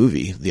some new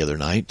movie the other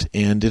night,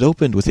 and it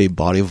opened with a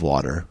body of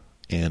water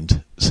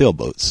and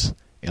sailboats,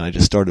 and I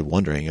just started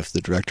wondering if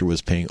the director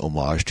was paying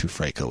homage to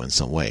Franco in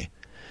some way.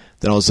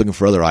 Then I was looking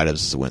for other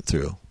items as I went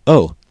through.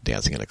 Oh,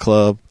 dancing in a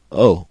club.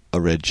 Oh,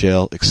 a red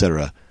gel,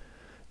 etc.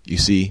 You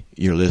see,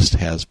 your list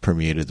has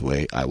permeated the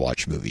way I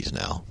watch movies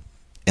now.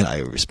 And I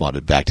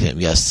responded back to him,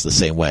 yes, the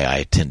same way.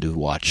 I tend to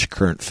watch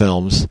current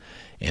films,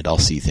 and I'll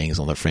see things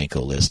on the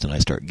Franco list, and I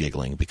start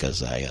giggling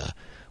because I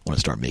want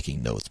to start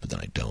making notes, but then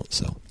I don't.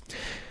 So,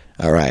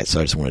 all right, so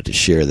I just wanted to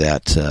share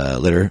that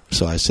later.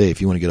 So I say, if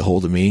you want to get a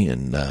hold of me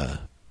and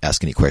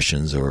ask any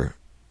questions or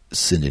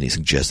send any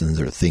suggestions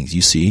or things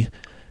you see,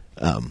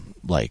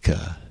 like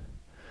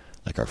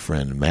our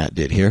friend Matt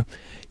did here,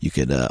 you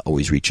can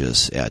always reach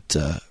us at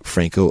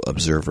Franco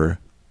Observer,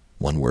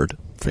 one word,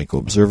 Franco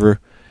Observer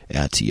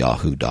at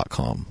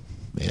yahoo.com.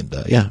 And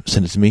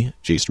send it to me,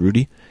 Jason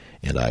Rudy,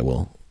 and I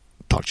will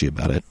talk to you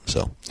about it.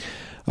 So,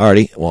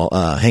 alrighty, well,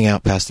 hang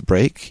out past the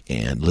break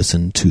and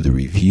listen to the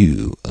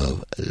review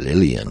of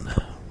Lilian.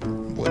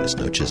 Buenas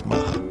noches,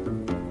 maha.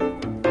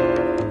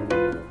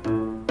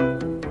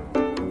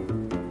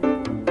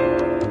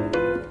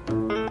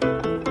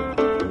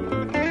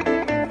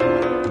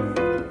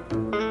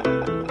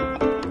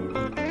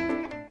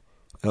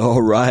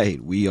 All right,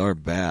 we are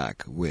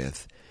back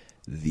with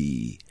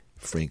the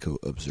Franco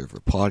Observer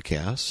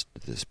podcast,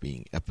 this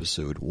being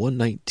episode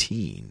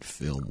 119,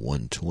 film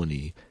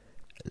 120,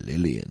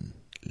 Lilian,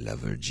 la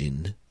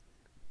Virgin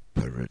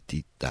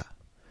Pervertida,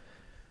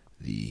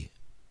 the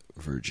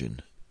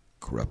Virgin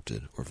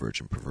Corrupted or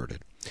Virgin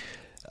Perverted.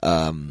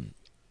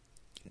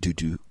 Due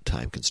to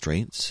time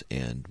constraints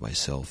and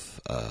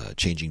myself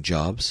changing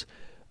jobs,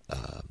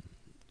 I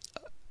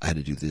had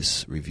to do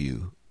this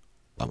review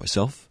by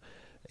myself,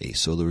 a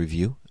solo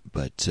review,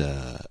 but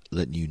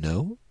letting you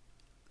know,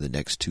 the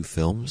next two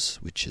films,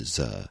 which is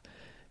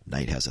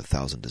Night Has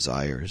 1,000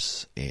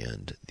 Desires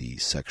and The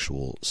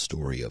Sexual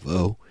Story of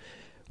O,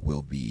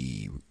 will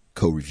be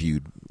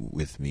co-reviewed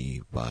with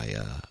me by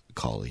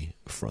Kali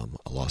from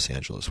Los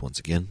Angeles once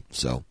again.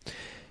 So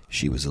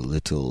she was a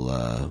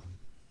little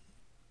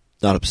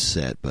not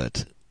upset,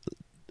 but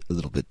a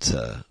little bit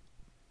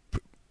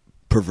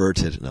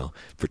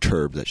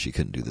perturbed that she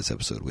couldn't do this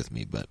episode with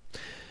me. But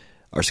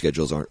our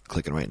schedules aren't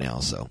clicking right now,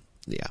 so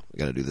yeah, we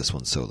got to do this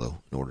one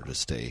solo in order to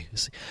stay.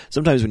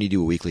 Sometimes when you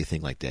do a weekly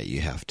thing like that,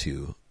 you have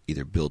to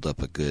either build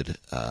up a good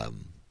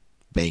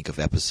bank of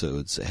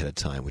episodes ahead of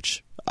time,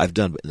 which I've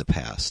done in the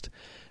past,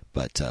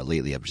 but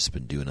lately I've just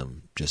been doing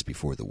them just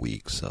before the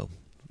week, so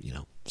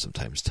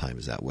sometimes time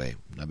is that way.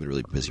 I've been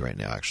really busy right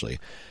now, actually,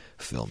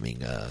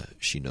 filming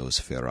She Knows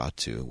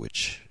Ferratu,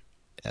 which,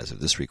 as of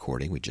this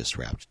recording, we just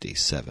wrapped day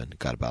 7.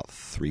 Got about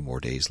 3 more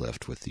days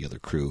left with the other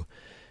crew,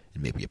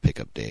 and maybe a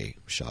pickup day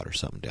shot or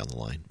something down the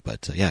line.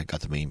 But yeah,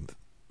 got the main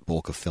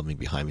bulk of filming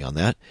behind me on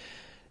that.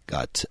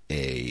 Got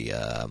a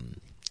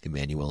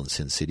Emmanuel in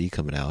Sin City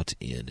coming out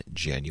in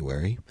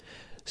January,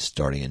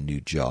 starting a new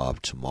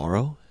job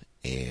tomorrow,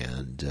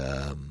 and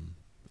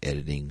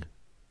editing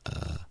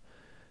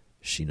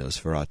She Knows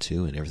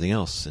Ferratu and everything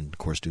else, and of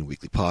course doing a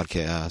weekly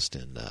podcast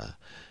and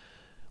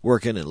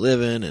working and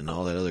living and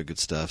all that other good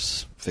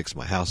stuff. Fixed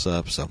my house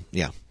up, so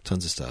yeah,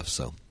 tons of stuff.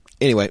 So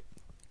anyway,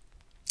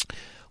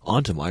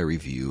 on to my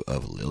review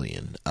of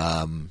Lilian.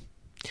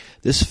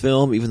 This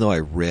film, even though I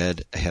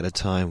read ahead of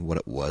time what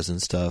it was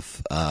and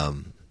stuff,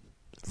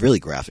 really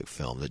graphic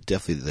film.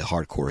 Definitely the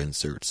hardcore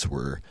inserts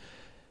were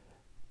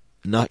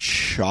not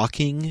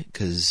shocking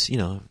because,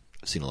 I've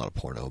seen a lot of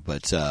porno,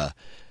 but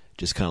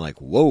just kind of like,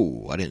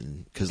 whoa, I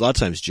didn't, because a lot of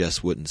times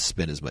Jess wouldn't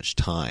spend as much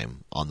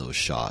time on those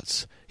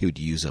shots. He would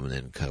use them and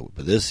then cut.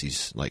 But this,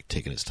 he's like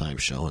taking his time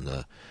showing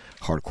the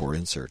hardcore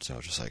inserts. And I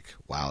was just like,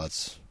 wow,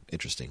 that's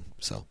interesting.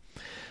 So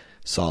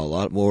saw a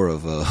lot more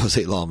of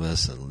Jose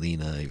Lamas and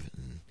Lena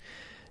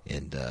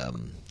and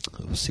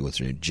let's see what's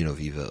her name,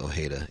 Genoveva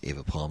Ojeda,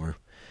 Ava Palmer,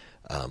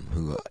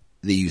 who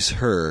they use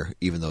her,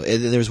 even though,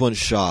 and there's one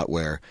shot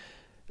where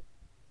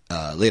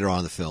later on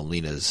in the film,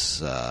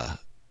 Lena's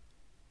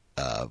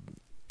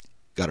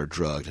got her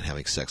drugged and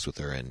having sex with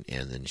her, and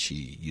then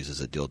she uses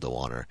a dildo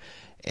on her,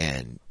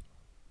 and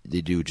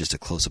they do just a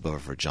close-up of her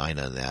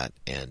vagina and that,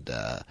 and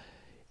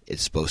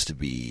it's supposed to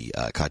be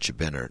Katja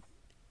Bennett,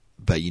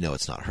 but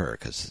it's not her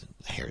because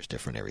the hair is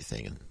different,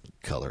 everything, and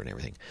color and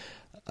everything.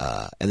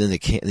 And then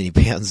he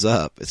pans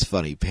up. It's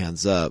funny. He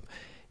pans up,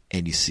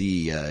 and you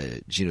see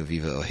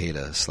Genoveva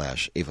Ojeda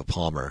 / Ava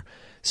Palmer's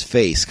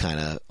face kind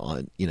of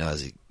on,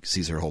 as he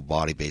sees her whole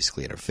body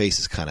basically, and her face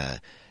is kind of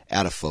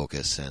out of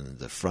focus, and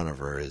the front of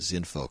her is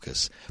in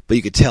focus. But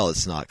you could tell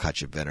it's not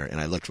Katja Bennett, and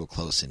I looked real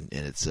close, and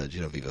it's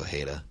Genoveva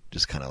Ojeda,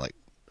 just kind of like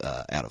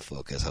out of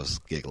focus. I was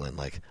giggling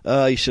like,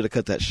 you should have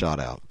cut that shot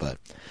out. But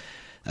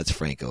that's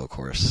Franco, of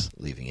course,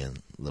 leaving in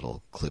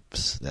little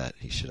clips that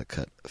he should have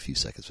cut a few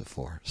seconds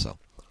before. So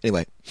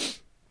anyway,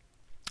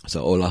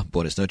 hola,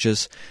 buenas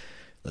noches.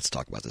 Let's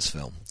talk about this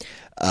film.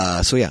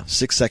 So yeah,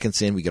 6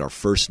 seconds in, we get our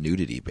first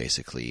nudity,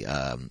 basically.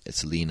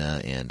 It's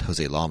Lena and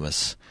Jose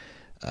Lamas.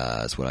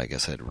 That's what I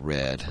guess I'd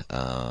read.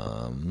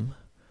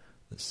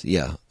 Let's see.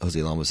 Yeah,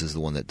 Jose Lamas is the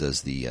one that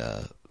does the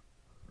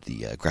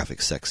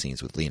graphic sex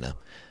scenes with Lena.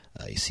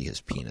 You see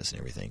his penis and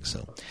everything.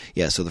 So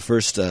yeah, so the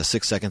first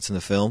 6 seconds in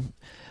the film,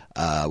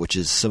 which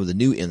is some of the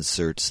new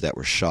inserts that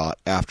were shot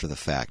after the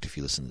fact. If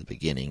you listen to the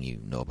beginning, you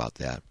know about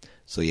that.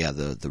 So yeah,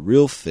 the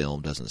real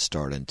film doesn't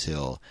start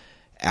until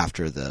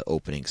after the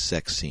opening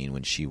sex scene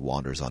when she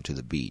wanders onto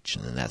the beach,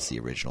 and then that's the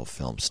original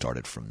film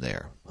started from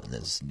there. And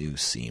this new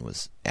scene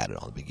was added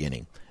on the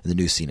beginning. And the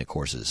new scene, of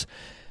course, is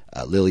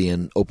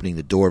Lilian opening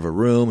the door of a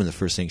room, and the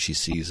first thing she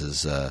sees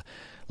is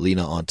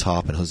Lena on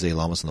top and Jose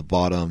Lamas on the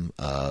bottom,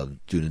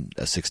 doing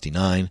a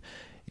 69.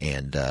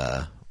 And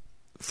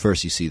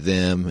first you see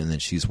them, and then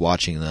she's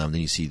watching them.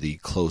 Then you see the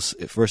close.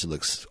 At first it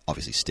looks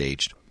obviously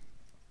staged,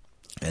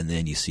 and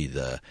then you see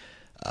the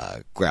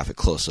graphic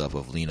close-up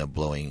of Lena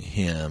blowing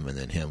him and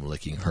then him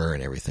licking her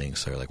and everything.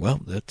 So you're like, well,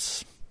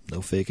 that's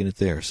no faking it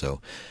there.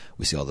 So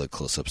we see all the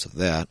close-ups of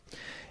that.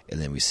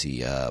 And then we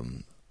see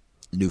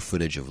new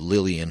footage of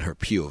Lilian, her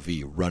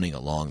POV, running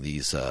along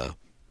these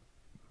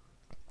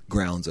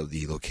grounds of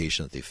the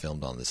location that they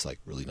filmed on, this like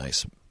really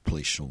nice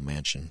palatial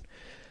mansion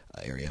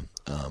area.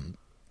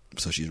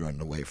 So she's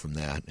running away from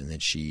that. And then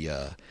she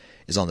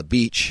is on the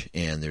beach,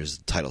 and there's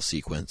a title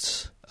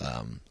sequence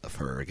of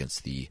her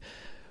against the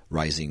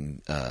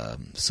rising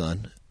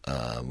sun,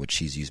 which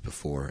she's used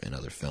before in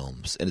other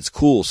films. And it's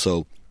cool.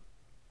 So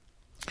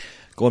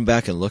going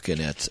back and looking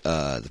at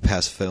the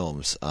past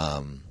films,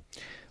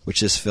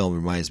 which this film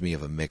reminds me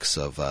of a mix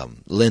of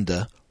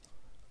Linda,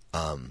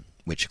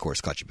 which of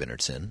course Katja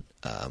Bennett's in,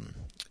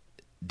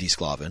 Die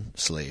Sklaven,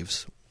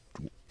 Slaves,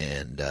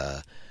 and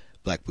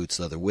Black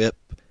Boots, Leather Whip,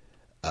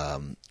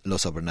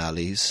 Los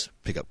Abernales,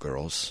 Pickup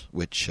Girls,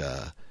 which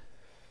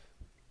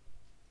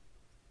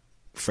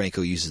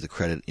Franco uses the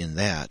credit in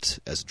that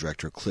as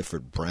director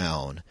Clifford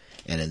Brown,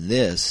 and in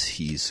this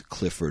he's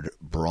Clifford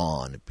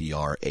Braun,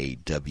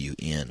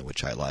 Brawn,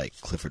 which I like,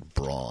 Clifford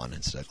Braun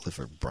instead of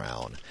Clifford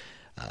Brown.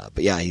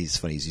 But yeah, he's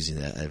funny. He's using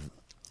that as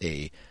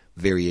a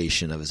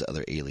variation of his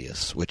other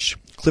alias, which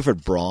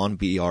Clifford Braun,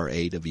 Brawn.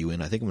 I think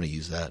I'm going to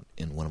use that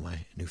in one of my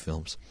new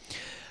films.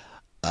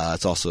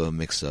 It's also a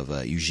mix of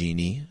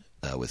Eugenie,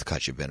 with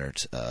Katja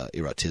Bennert,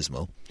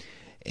 Erotismo,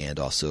 and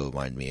also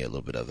reminded me a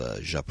little bit of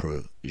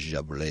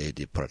Jabré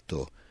de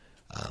Parto,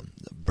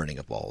 burning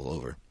up all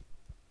over.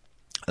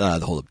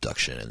 The whole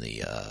abduction and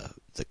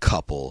the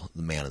couple,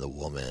 the man and the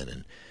woman,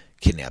 and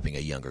kidnapping a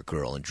younger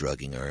girl and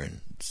drugging her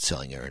and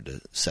selling her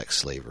into sex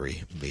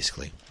slavery,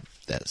 basically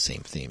that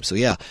same theme. So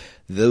yeah,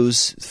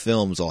 those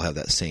films all have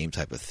that same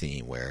type of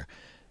theme where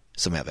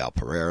some have Al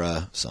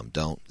Pereira, some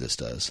don't. This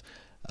does.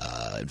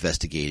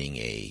 Investigating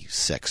a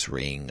sex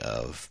ring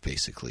of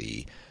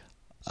basically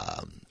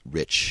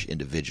rich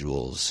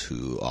individuals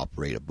who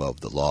operate above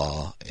the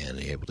law and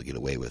are able to get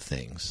away with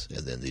things.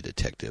 And then the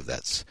detective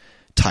that's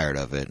tired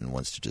of it and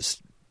wants to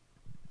just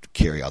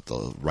carry out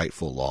the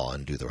rightful law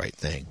and do the right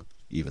thing,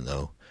 even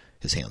though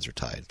his hands are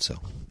tied. So,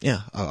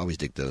 yeah, I always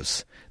dig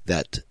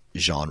that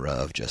genre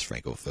of Jess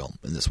Franco film,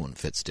 and this one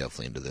fits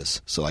definitely into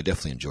this. So I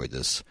definitely enjoyed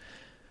this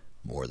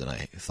more than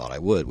I thought I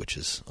would, which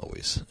is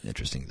always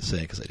interesting to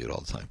say because I do it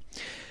all the time.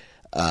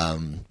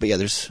 But yeah,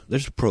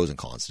 there's pros and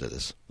cons to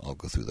this. I'll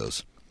go through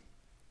those,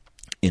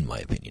 in my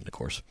opinion, of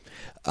course.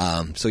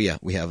 So yeah,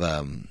 we have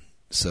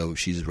so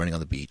she's running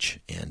on the beach,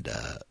 and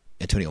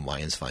Antonio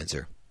Mayans finds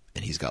her,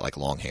 and he's got like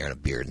long hair and a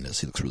beard in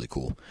this. He looks really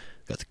cool.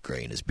 Got the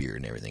gray in his beard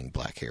and everything,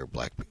 black hair,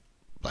 black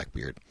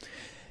beard,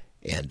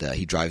 and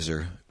he drives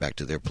her back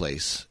to their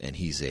place. And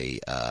he's a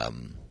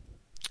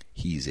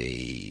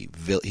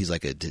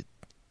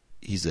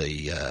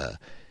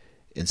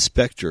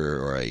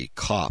inspector or a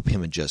cop.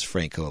 Him and Jess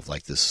Franco of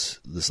like this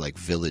like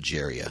village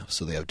area.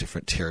 So they have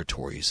different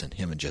territories, and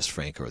him and Jess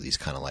Franco are these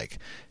kind of like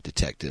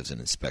detectives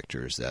and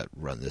inspectors that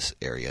run this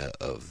area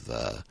of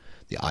the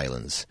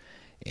islands.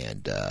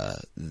 And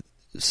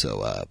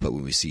but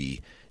when we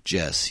see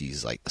Jess,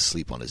 he's like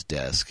asleep on his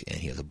desk, and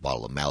he has a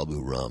bottle of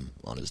Malibu rum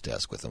on his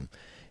desk with him.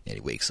 And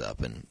he wakes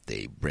up, and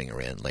they bring her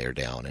in, lay her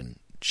down, and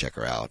check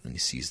her out. And he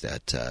sees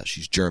that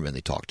she's German.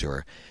 They talk to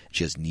her.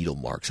 She has needle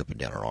marks up and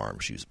down her arm.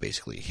 She was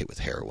basically hit with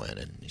heroin,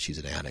 and she's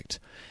an addict.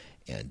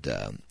 And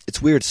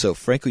it's weird. So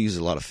Franco uses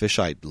a lot of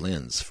fisheye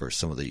lens for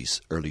some of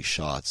these early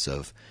shots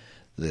of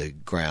the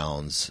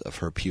grounds of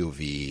her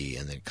POV,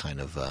 and then kind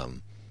of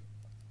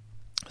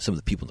some of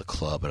the people in the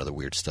club and other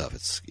weird stuff.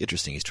 It's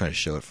interesting. He's trying to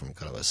show it from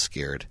kind of a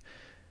scared,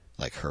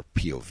 like her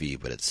POV,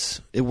 but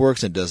it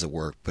works and it doesn't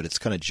work, but it's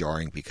kind of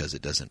jarring because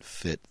it doesn't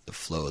fit the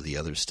flow of the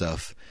other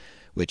stuff,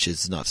 which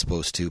is not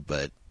supposed to.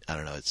 But I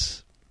don't know.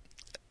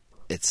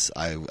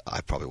 I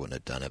probably wouldn't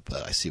have done it,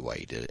 but I see why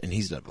he did it, and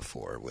he's done it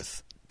before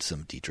with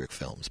some Dietrich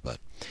films. But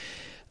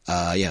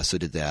yeah, so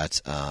did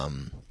that.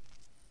 And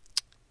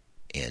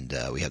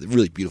we have the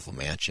really beautiful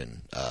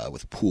mansion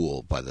with a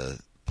pool by the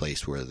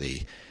place where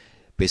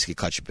basically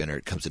Katja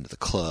Bennert comes into the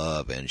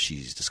club, and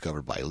she's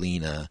discovered by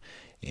Lena,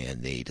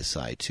 and they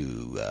decide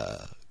to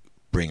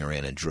bring her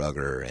in and drug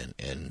her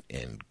and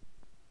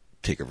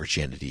take her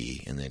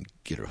virginity, and then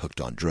get her hooked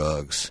on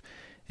drugs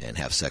and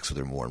have sex with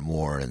her more and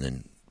more, and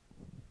then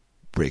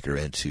break her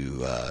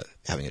into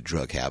having a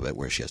drug habit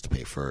where she has to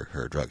pay for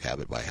her drug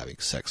habit by having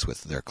sex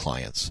with their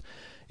clients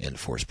and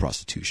forced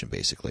prostitution,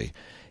 basically.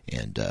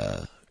 And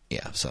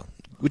yeah, so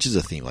which is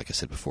a theme, like I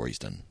said before, he's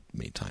done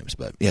many times.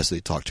 But yeah, so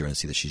they talk to her and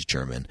see that she's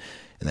German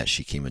and that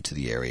she came into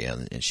the area,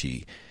 and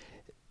she,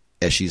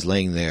 as she's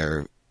laying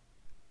there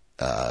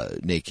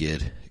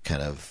naked,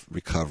 kind of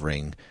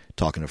recovering,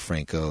 talking to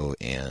Franco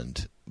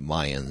and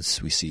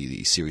Mayans, we see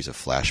the series of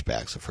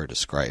flashbacks of her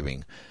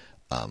describing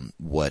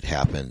what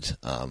happened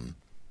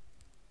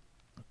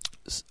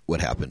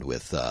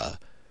with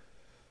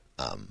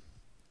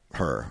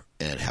her,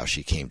 and how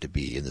she came to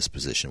be in this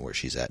position where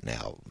she's at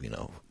now,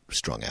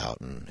 strung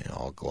out and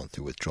all going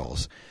through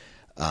withdrawals.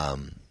 We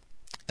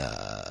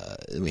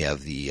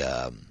have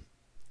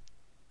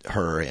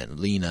her and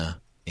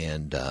Lena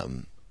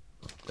and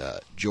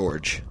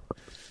George,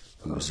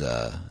 who's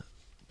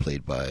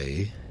played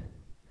by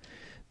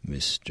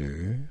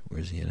Mr.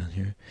 Where's he at on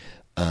here?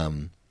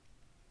 Not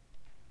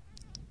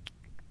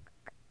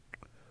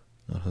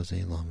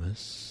Jose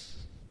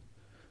Lamas.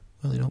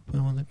 Well, they don't put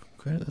him on the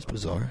credit. That's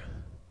bizarre.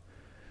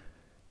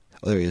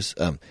 Oh, there he is.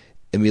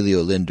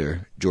 Emilio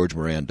Linder, George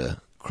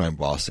Miranda, crime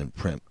boss and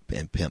pimp.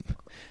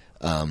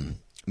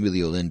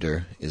 Emilio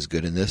Linder is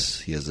good in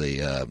this. He has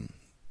him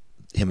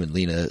and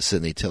Lena sit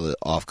and they tell an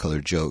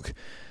off-color joke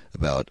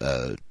about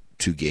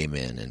two gay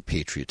men and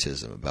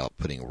patriotism, about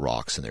putting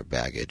rocks in their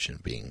baggage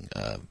and being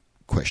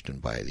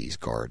questioned by these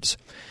guards.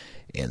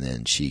 And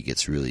then she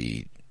gets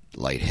really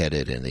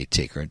lightheaded, and they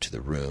take her into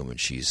the room, and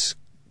she's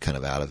kind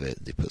of out of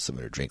it. They put something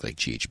in her drink, like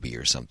GHB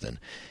or something,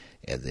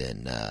 and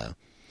then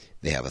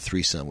they have a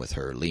threesome with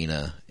her,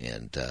 Lena,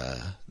 and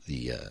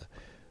the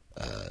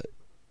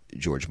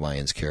George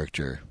Mayans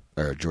character,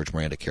 or George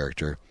Miranda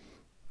character,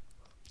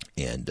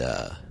 and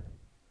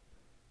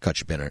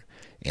Katja Bennert.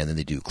 And then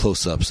they do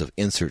close-ups of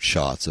insert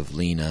shots of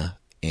Lena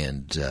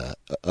and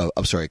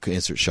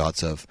insert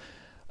shots of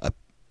a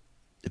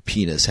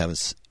penis having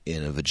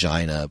in a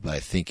vagina, but I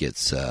think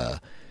it's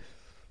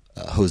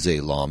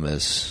Jose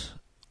Lamas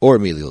or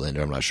Emilio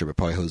Linder, I'm not sure, but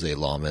probably Jose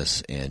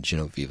Lamas and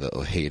Genoveva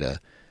Ojeda,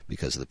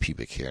 because of the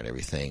pubic hair and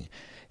everything.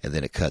 and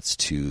then it cuts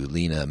to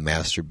Lena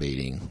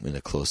masturbating in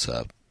a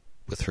close-up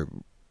with her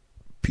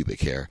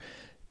pubic hair,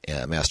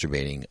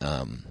 masturbating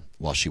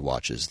while she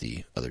watches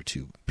the other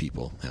two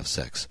people have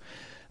sex.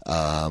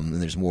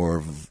 And there's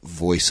more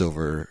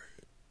voiceover,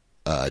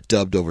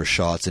 dubbed over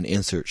shots and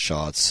insert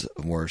shots,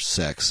 more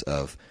sex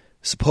of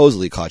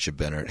supposedly Katja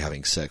Bennett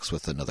having sex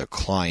with another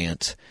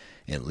client,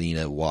 and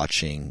Lena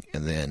watching,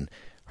 and then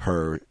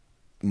her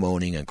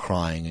moaning and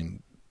crying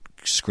and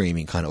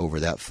screaming kind of over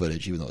that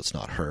footage, even though it's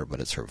not her, but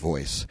it's her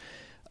voice.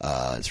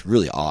 It's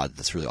really odd.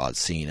 That's a really odd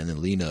scene. And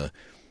then Lena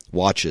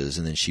watches,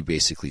 and then she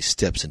basically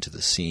steps into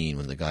the scene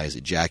when the guy is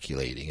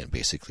ejaculating and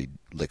basically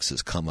licks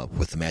his cum up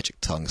with the magic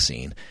tongue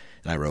scene.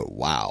 And I wrote,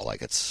 wow,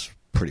 like it's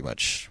pretty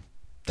much,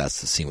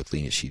 that's the scene with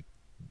Lena. She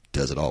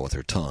does it all with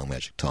her tongue,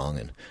 magic tongue,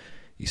 and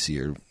you see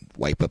her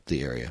wipe up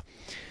the area.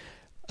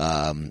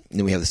 Then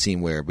we have the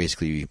scene where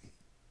basically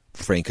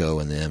Franco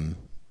and them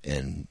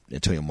and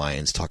Antonio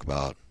Mayans talk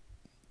about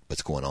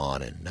what's going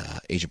on, and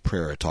Agent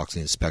Pereira talks to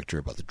the inspector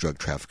about the drug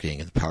trafficking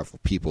and the powerful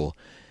people,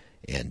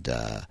 and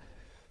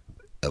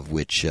of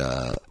which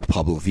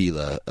Pablo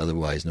Villa,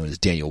 otherwise known as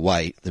Daniel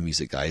White, the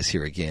music guy, is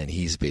here again.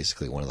 He's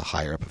basically one of the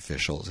higher-up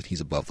officials, and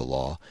he's above the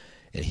law,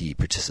 and he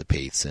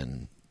participates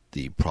in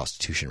the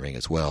prostitution ring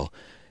as well.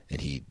 And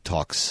he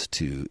talks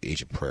to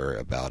Agent Pereira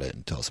about it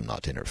and tells him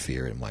not to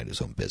interfere and mind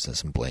his own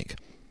business and blink.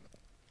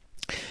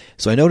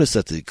 So I noticed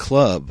that the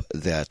club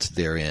that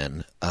they're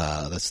in,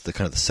 that's the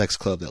kind of the sex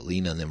club that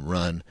Lena and them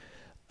run,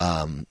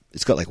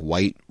 it's got like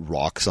white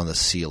rocks on the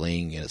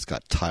ceiling, and it's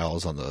got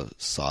tiles on the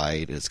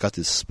side, and it's got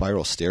this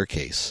spiral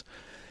staircase.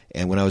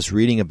 And when I was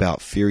reading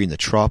about Fury in the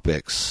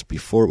Tropics,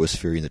 before it was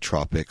Fury in the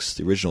Tropics,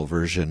 the original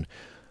version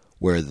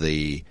where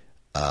the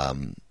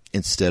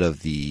instead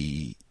of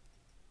the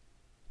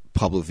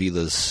Pablo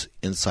Villa's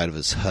inside of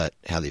his hut,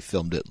 how they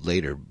filmed it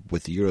later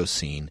with the Euro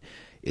scene,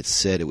 it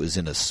said it was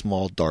in a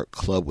small dark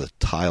club with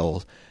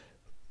tile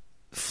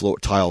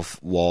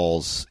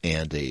walls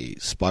and a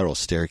spiral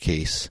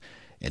staircase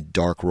and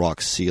dark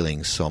rock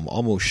ceilings. So I'm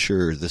almost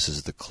sure this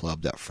is the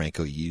club that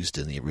Franco used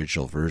in the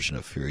original version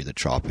of Fury of the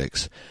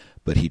Tropics,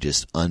 but he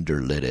just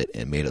underlit it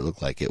and made it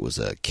look like it was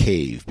a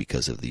cave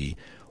because of the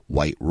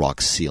white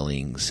rock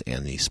ceilings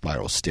and the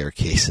spiral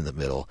staircase in the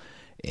middle.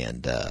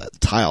 And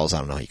tiles, I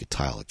don't know how you could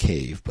tile a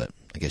cave, but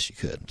I guess you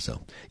could.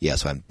 So, yeah,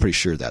 so I'm pretty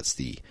sure that's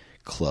the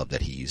club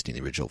that he used in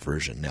the original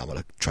version. Now I'm going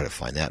to try to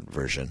find that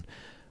version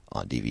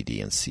on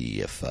DVD and see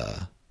if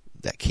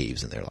that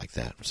cave's in there like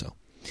that. So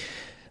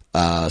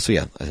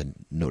yeah, I had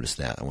noticed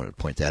that. I wanted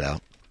to point that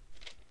out.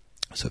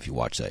 So if you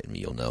watch that,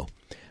 you'll know.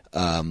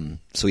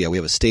 So yeah, we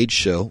have a stage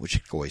show, which you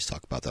can always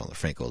talk about that on the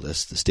Franco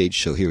list. The stage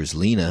show here is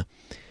Lena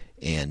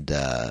and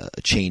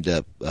chained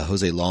up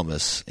Jose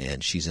Lamas,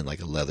 and she's in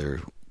like a leather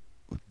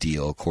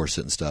deal,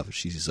 corset and stuff.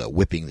 She's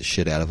whipping the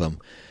shit out of him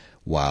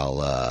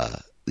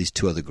while these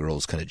two other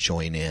girls kind of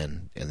join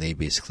in, and they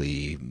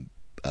basically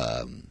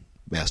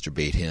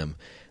masturbate him.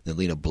 Then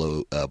Lena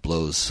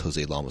blows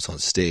Jose Lamas on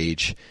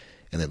stage,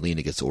 and then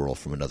Lena gets oral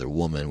from another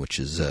woman, which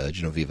is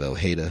Genoveva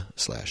Ojeda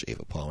 /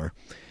 Ava Palmer.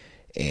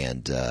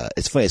 And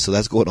it's funny, so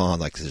that's going on,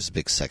 like there's a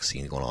big sex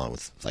scene going on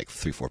with like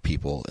 3-4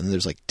 people, and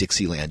there's like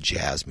Dixieland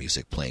jazz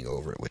music playing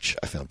over it, which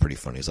I found pretty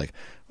funny. It's like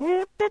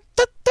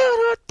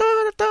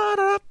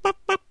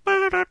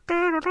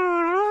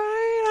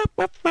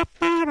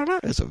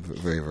it's a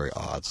very, very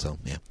odd. So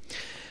yeah,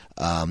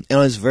 and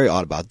what's very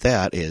odd about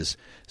that is,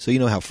 so you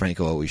know how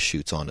Franco always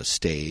shoots on a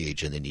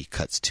stage and then he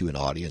cuts to an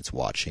audience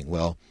watching.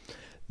 Well,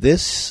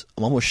 this,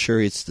 I'm almost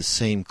sure it's the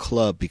same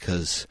club,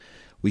 because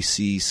we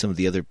see some of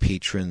the other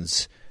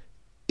patrons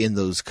in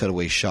those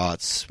cutaway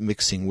shots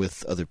mixing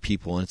with other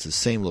people, and it's the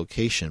same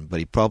location, but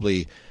he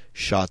probably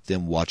shot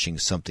them watching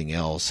something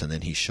else, and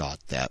then he shot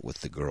that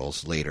with the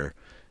girls later,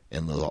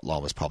 and the law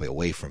was probably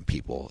away from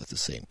people at the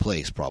same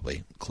place,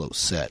 probably close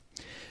set.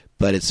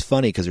 But it's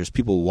funny because there's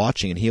people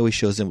watching, and he always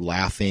shows them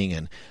laughing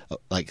and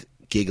like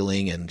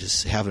giggling and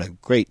just having a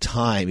great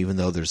time, even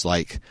though there's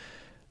like,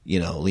 you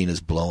know,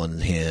 Lena's blowing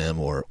him,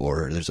 or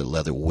there's a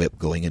leather whip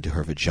going into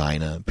her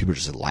vagina. People are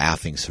just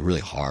laughing so really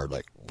hard.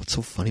 Like, what's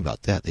so funny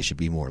about that? They should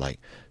be more like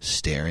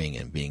staring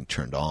and being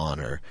turned on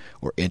or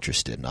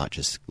interested, not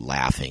just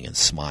laughing and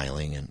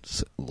smiling and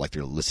like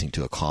they're listening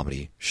to a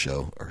comedy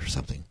show or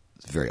something.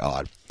 It's very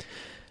odd.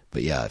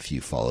 But yeah, if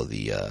you follow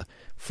the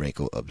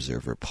Franco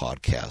Observer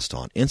podcast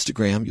on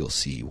Instagram, you'll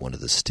see one of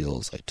the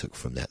stills I took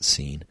from that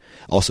scene.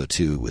 Also,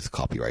 too, with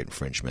copyright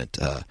infringement,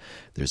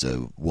 there's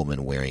a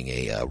woman wearing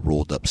a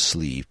rolled-up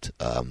sleeved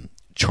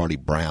Charlie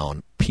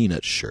Brown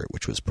peanut shirt,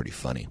 which was pretty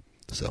funny.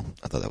 So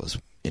I thought that was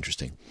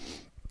interesting.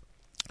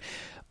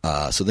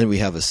 So then we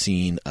have a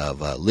scene of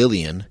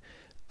Lilian,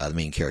 the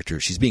main character.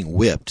 She's being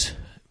whipped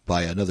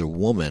by another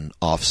woman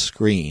off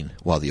screen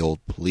while the old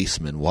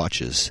policeman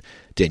watches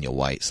Daniel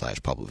White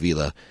 / Pablo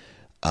Villa.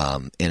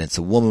 And it's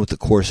a woman with the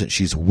corset.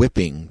 She's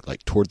whipping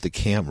like toward the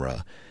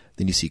camera.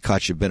 Then you see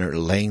Katja Bennett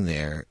laying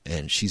there,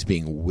 and she's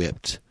being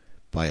whipped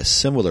by a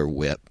similar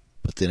whip.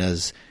 But then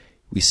as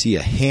we see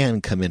a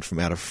hand come in from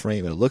out of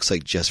frame, and it looks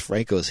like Jess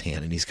Franco's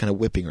hand, and he's kind of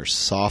whipping her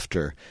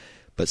softer,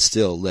 but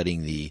still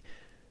letting the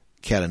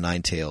cat o'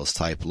 nine tails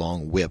type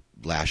long whip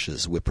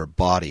lashes whip her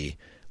body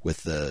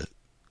with the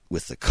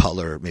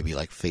color, maybe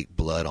like fake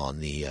blood on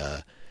the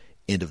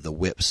end of the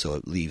whip, so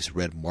it leaves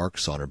red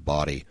marks on her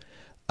body.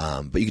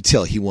 But you can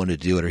tell he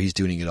wanted to do it, or he's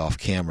doing it off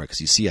camera,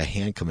 because you see a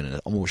hand come in, and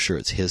I'm almost sure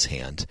it's his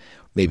hand,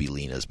 maybe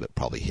Lena's, but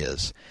probably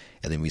his.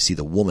 And then we see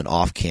the woman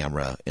off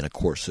camera in a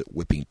corset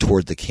whipping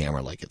toward the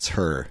camera like it's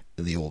her,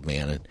 and the old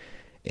man,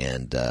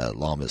 and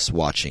Lamas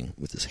watching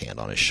with his hand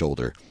on his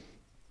shoulder,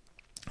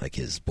 like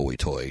his boy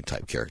toy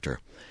type character.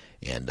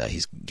 And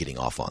he's getting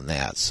off on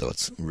that, so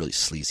it's a really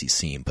sleazy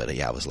scene. But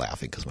yeah, I was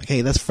laughing because I'm like, hey,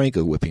 that's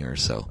Franco whipping her,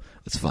 so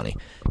it's funny.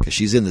 Because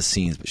she's in the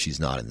scenes, but she's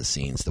not in the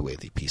scenes, the way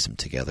they piece them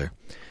together.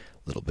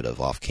 A little bit of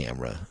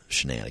off-camera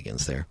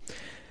shenanigans there.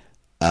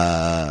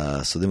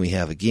 So then we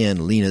have,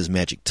 again, Lena's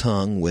magic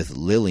tongue with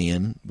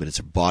Lilian, but it's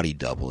her body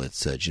double.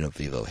 It's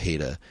Genevieve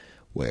Ojeda,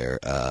 where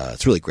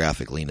it's really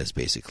graphic. Lena's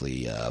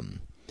basically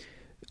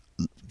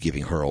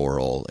giving her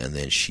oral, and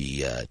then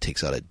she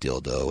takes out a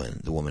dildo,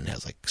 and the woman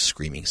has like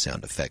screaming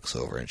sound effects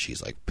over, and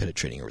she's like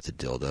penetrating her with the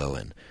dildo,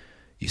 and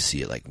you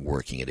see it like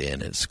working it in,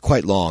 and it's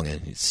quite long,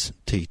 and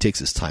he takes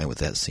his time with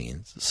that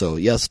scene. So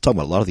yeah, let's talk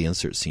about a lot of the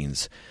insert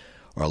scenes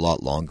are a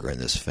lot longer in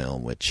this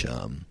film, which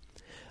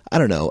I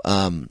don't know.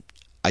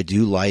 I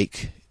do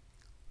like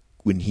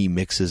when he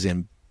mixes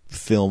in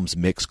films,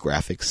 mix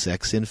graphic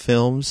sex in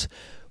films,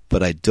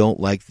 but I don't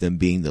like them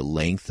being the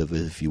length of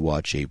it. If you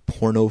watch a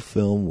porno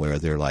film where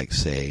they're like,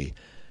 say,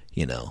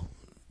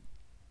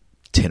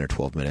 10 or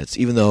 12 minutes,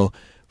 even though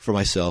for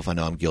myself, I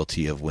know I'm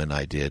guilty of when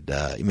I did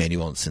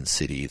Emmanuel in Sin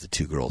City, the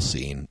two girls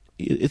scene.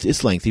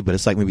 It's lengthy, but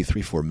it's like maybe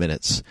 3-4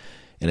 minutes,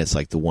 and it's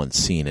like the one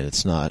scene, and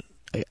it's not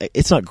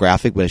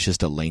graphic, but it's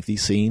just a lengthy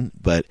scene.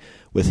 But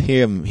with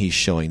him, he's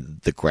showing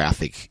the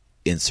graphic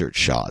insert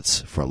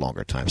shots for a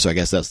longer time. So I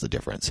guess that's the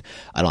difference.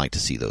 I don't like to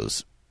see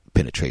those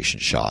penetration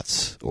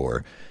shots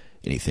or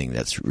anything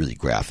that's really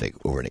graphic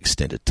over an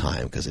extended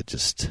time, because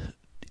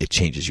it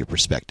changes your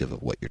perspective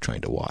of what you're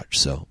trying to watch.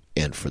 So,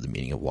 and for the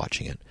meaning of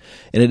watching it.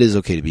 And it is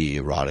okay to be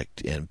erotic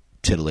and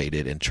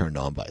titillated and turned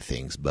on by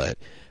things, but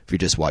if you're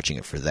just watching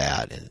it for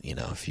that, and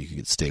if you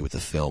could stay with the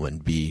film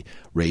and be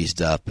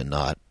raised up and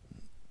not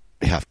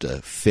have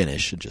to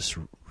finish and just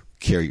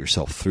carry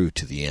yourself through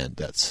to the end,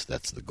 that's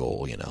the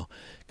goal,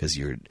 because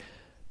you're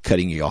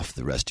cutting you off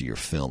the rest of your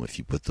film if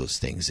you put those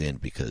things in,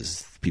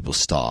 because people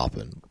stop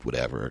and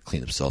whatever,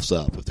 clean themselves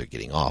up if they're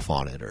getting off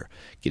on it or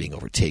getting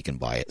overtaken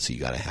by it. So you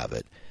got to have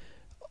it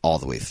all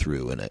the way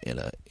through in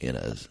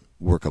a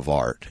work of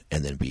art,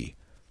 and then be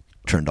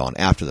turned on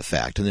after the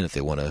fact. And then if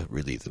they want to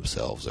relieve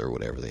themselves or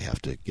whatever, they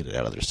have to get it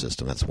out of their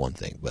system. That's one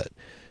thing, but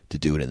to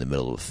do it in the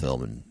middle of a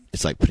film, and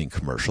it's like putting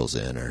commercials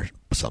in or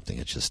something,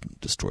 it just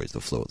destroys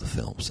the flow of the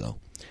film. So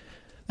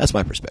that's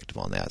my perspective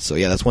on that. So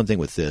yeah, that's one thing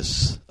with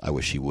this. I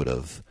wish he would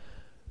have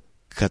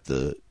cut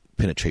the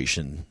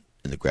penetration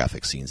in the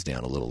graphic scenes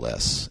down a little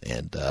less,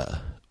 and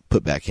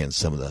put back in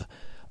some of the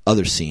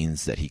other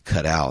scenes that he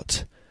cut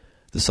out,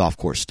 the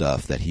softcore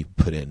stuff that he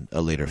put in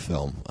a later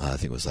film. I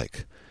think it was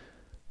like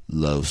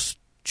Los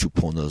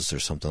Chuponos or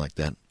something like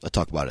that. I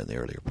talked about it in the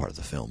earlier part of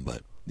the film,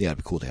 but yeah, it'd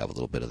be cool to have a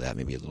little bit of that,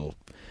 maybe a little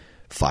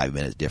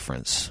 5-minute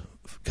difference,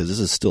 because this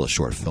is still a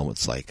short film.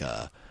 It's like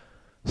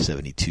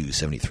 72,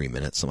 73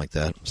 minutes, something like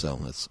that. So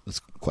it's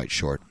quite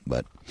short.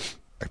 But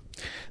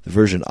the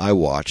version I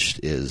watched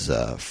is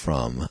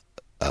from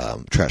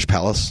Trash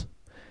Palace,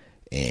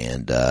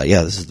 and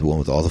yeah, this is the one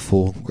with all the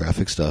full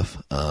graphic stuff.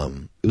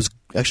 It was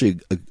actually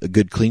a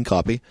good, clean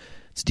copy.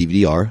 It's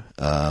DVD-R,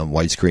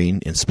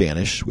 widescreen in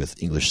Spanish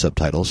with English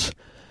subtitles.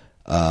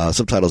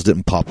 Subtitles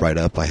didn't pop right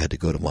up. I had to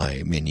go to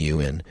my menu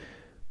and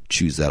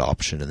choose that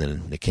option, and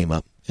then it came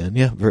up. And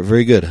yeah, very,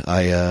 very good.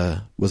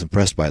 I was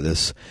impressed by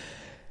this.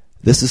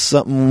 This is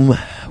something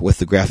with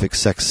the graphic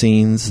sex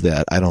scenes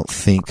that I don't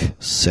think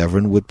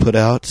Severin would put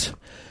out.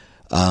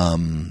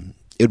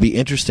 It would be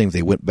interesting if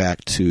they went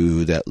back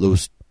to that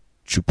Los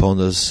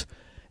Chuponas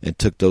and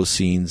took those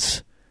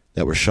scenes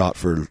that were shot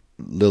for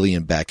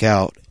Lilian back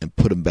out and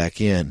put them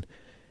back in,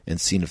 and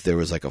seen if there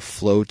was like a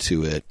flow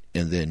to it,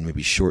 and then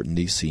maybe shorten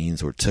these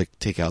scenes, or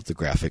take out the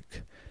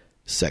graphic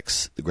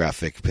sex, the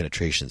graphic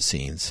penetration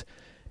scenes,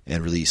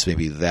 and release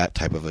maybe that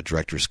type of a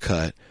director's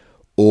cut.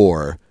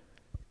 Or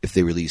if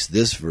they release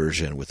this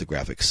version with the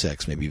graphic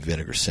sex, maybe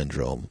Vinegar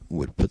Syndrome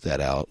would put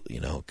that out,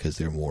 because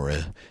they're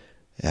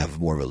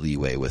have more of a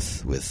leeway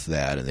with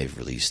that, and they've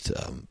released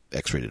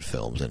X-rated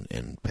films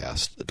and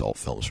past adult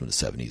films from the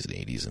 70s and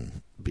 80s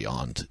and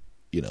beyond,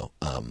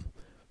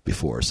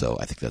 before. So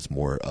I think that's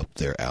more up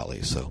their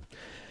alley. So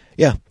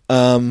yeah,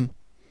 I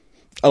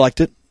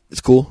liked it.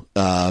 It's cool.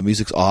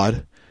 Music's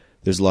odd.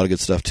 There's a lot of good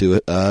stuff to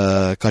it.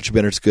 Katja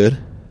Bennett's good.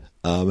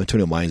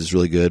 Antonio Mines is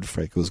really good.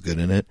 Franco's good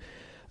in it.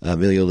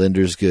 Amelia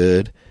Linder's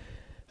good.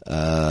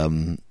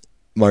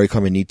 Mari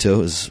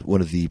Carmenito is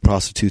one of the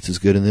prostitutes is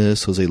good in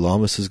this. Jose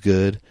Lamas is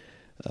good.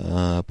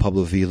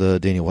 Pablo Vila,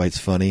 Daniel White's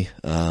funny.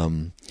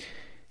 Lena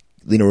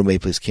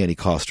Romay plays Candy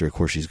Coster. Of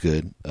course, she's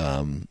good.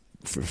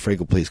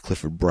 Franco plays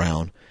Clifford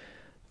Brown,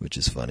 which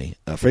is funny.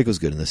 Franco's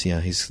good in this.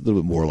 Yeah, he's a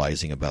little bit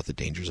moralizing about the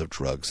dangers of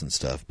drugs and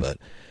stuff, but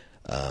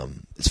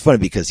It's funny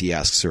because he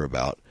asks her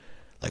about,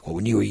 like, well,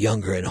 when you were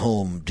younger at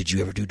home, did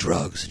you ever do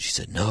drugs? And she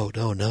said, no.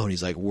 And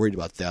he's like worried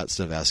about that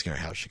instead of asking her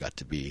how she got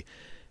to be.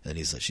 And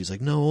she's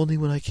like, no, only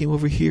when I came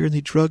over here and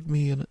they drugged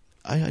me, and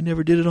I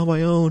never did it on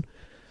my own.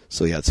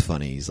 So yeah, it's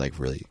funny. He's like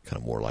really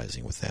kind of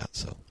moralizing with that.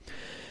 So,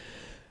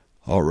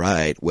 all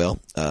right. Well,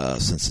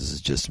 since this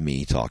is just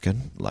me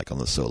talking, like on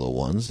the solo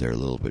ones, they're a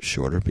little bit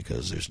shorter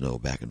because there's no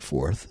back and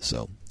forth.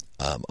 So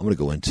I'm going to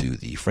go into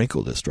the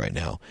Franco list right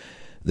now.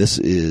 This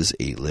is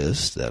a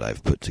list that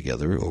I've put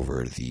together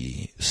over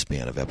the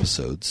span of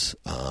episodes.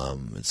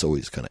 It's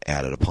always kind of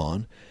added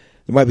upon.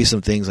 There might be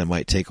some things I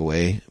might take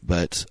away,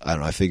 but I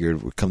don't know. I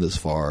figured we've come this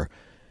far.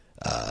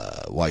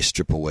 Why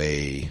strip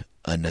away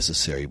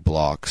unnecessary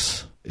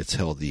blocks? It's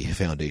held the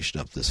foundation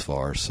up this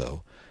far,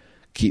 so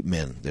keep them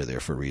in. They're there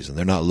for a reason.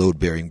 They're not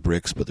load-bearing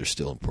bricks, but they're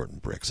still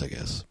important bricks, I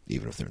guess,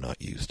 even if they're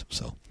not used.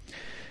 So,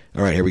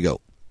 all right, here we go.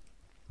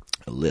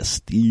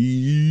 List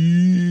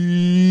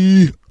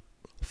the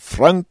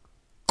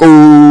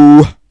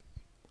Franco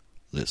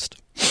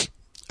list.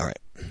 All right.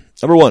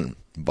 Number 1,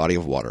 Body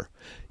of Water.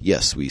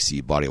 Yes, we see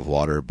Body of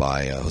Water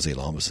by Jose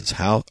Lamas's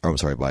house. Or I'm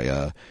sorry,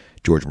 by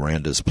George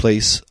Miranda's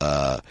place.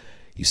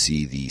 You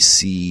see the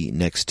sea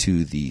next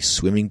to the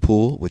swimming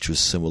pool, which was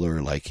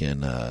similar, like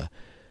in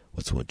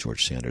what's the one with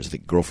George Sanders? I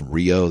think Girl from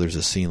Rio. There's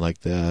a scene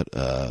like that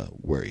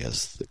where he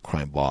has the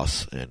crime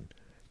boss, and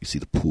you see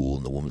the pool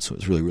and the woman swim.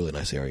 It's really, really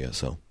nice area.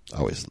 So I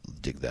always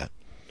dig that.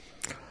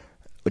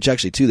 Which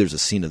actually, too, there's a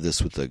scene of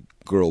this with a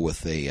girl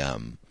with a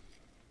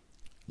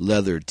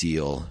leather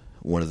deal.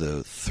 One of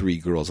the 3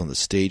 girls on the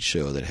stage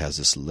show that has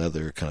this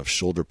leather kind of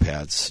shoulder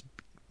pads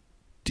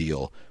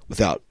deal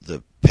without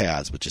the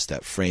pads, but just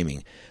that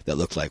framing that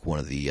looked like one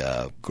of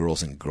the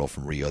girls in Girl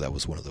from Rio. That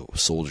was one of the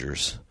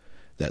soldiers,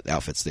 that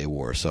outfits they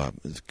wore. So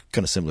it's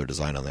kind of similar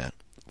design on that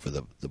for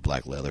the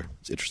black leather.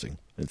 It's interesting.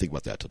 I didn't think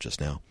about that till just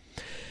now.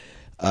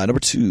 Number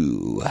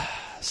 2,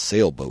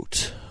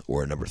 sailboat,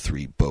 or number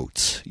 3,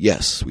 boats.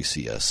 Yes, we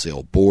see a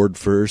sailboard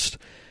first,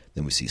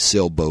 then we see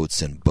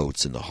sailboats and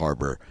boats in the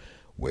harbor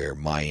where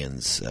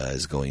Mayans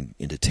is going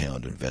into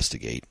town to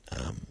investigate.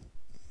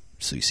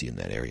 So you see in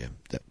that area,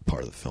 that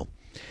part of the film.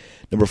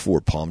 Number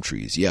 4, palm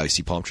trees. Yeah, you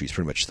see palm trees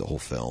pretty much the whole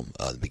film,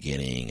 the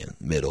beginning and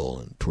middle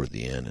and toward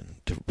the end and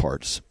different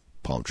parts.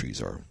 Palm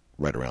trees are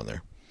right around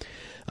there.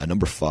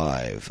 Number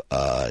 5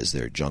 is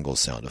their jungle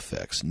sound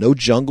effects. No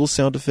jungle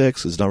sound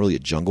effects. It's not really a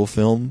jungle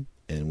film.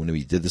 And when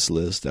we did this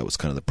list, that was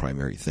kind of the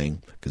primary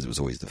thing because it was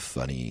always the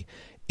funny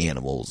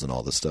animals and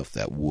all the stuff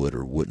that would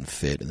or wouldn't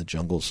fit in the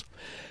jungles.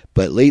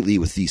 But lately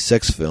with these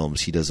sex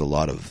films, he does a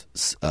lot of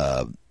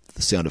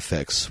the sound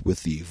effects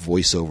with the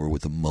voiceover,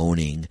 with the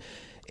moaning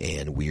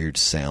and weird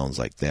sounds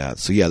like that.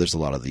 So yeah, there's a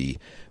lot of the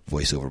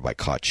voiceover by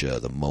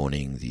Katja, the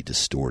moaning, the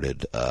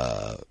distorted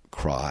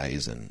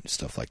cries and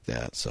stuff like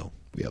that. So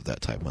we have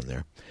that type on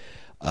there.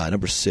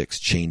 Number 6,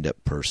 chained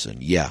up person.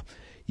 Yeah,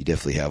 you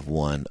definitely have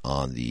one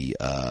on the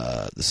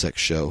sex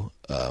show.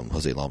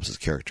 Jose Lamas'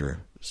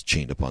 character is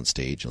chained up on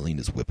stage, and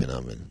Lena's whipping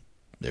him, and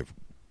they're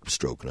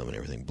stroking him and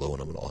everything,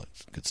 blowing him and all that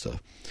good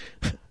stuff.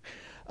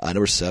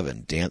 Number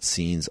 7, dance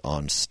scenes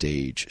on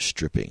stage,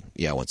 stripping.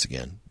 Yeah, once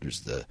again,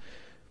 there's the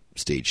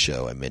stage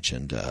show I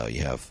mentioned.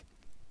 You have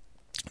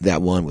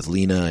that one with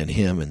Lena and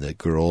him and the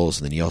girls,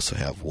 and then you also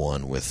have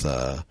one with,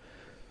 I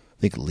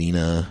think,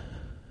 Lena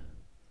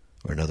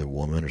or another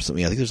woman or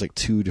something. Yeah, I think there's like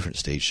 2 different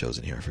stage shows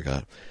in here. I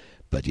forgot.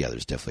 But yeah,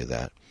 there's definitely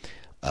that.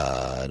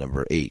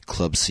 Number 8,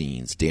 club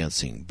scenes,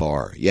 dancing,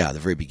 bar. Yeah, at the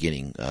very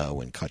beginning,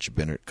 when Katja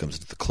Bennett comes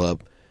into the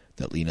club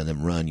that Lena and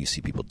them run, you see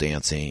people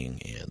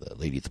dancing and the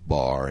lady at the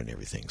bar and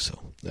everything. So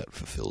that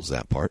fulfills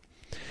that part.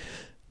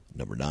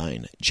 Number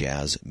 9,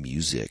 jazz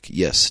music.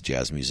 Yes,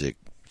 jazz music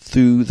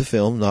through the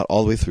film, not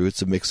all the way through.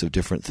 It's a mix of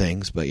different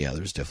things, but yeah,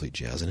 there's definitely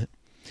jazz in it.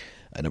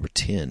 Number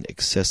 10,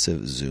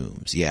 excessive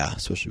zooms. Yeah,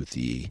 especially with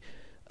the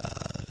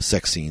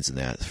sex scenes and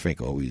that.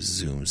 Franco always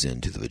zooms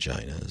into the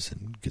vaginas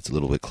and gets a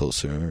little bit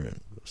closer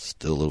and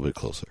still a little bit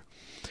closer.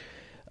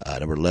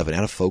 Number 11,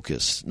 out of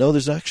focus. No,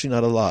 there's actually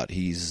not a lot.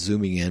 He's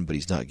zooming in, but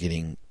he's not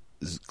getting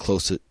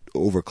close,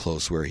 over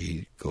close where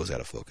he goes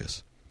out of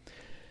focus.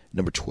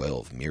 Number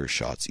 12, mirror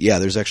shots. Yeah,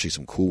 there's actually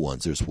some cool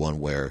ones. There's one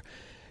where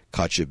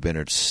Katja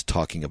Bennett's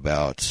talking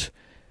about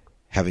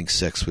having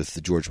sex with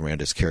the George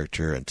Miranda's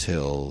character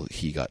until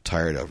he got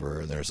tired of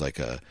her. And there's like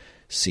a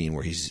scene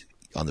where he's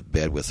on the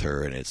bed with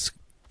her, and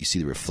you see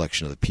the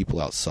reflection of the people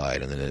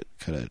outside, and then it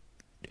kind of,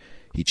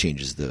 he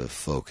changes the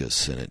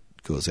focus, and it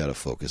goes out of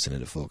focus and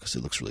into focus.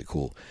 It looks really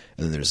cool.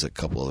 And then there's a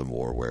couple other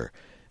more where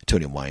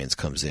Antonio Mayans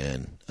comes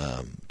in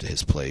to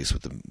his place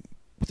with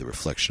the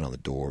reflection on the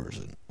doors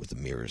and with the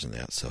mirrors and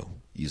that, so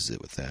uses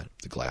it with that,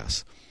 the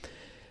glass.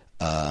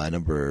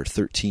 Number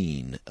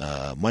 13,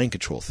 mind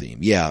control theme.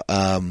 Yeah,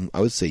 I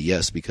would say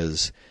yes,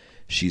 because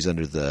she's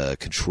under the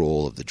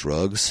control of the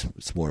drugs.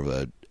 It's more of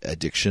a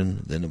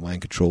addiction than a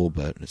mind control,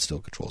 but it still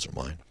controls her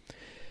mind.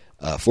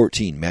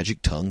 14,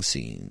 magic tongue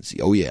scenes.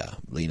 Oh yeah,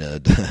 Lena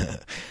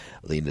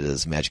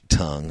does magic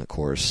tongue, of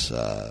course,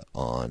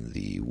 on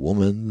the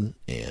woman,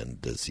 and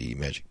does the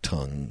magic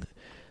tongue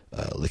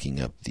licking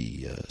up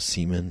the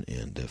semen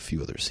and a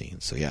few other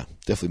scenes. So yeah,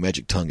 definitely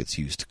magic tongue gets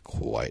used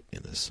quite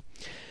in this.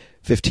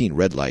 15,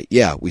 red light.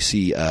 Yeah, we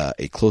see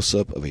a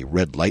close-up of a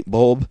red light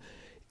bulb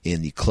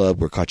in the club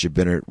where Katja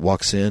Bennett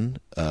walks in,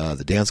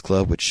 the dance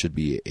club, which should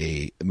be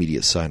a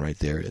immediate sign right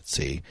there. It's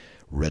a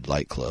red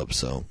light club,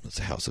 so it's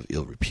a house of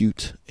ill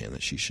repute, and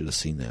that she should have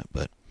seen that,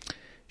 but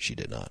she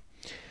did not.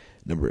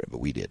 But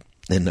we did.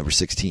 And number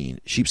 16,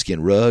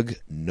 sheepskin rug.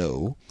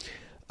 No.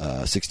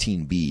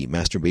 16B,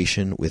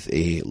 masturbation with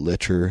a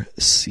letter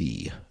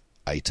C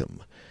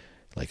item,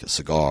 like a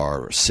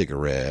cigar or a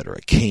cigarette or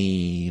a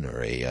cane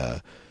or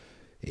a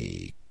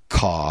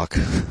cock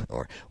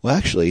or, well,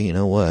 actually, you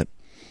know what?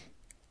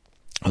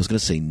 I was going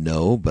to say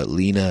no, but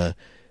Lena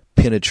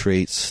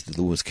penetrates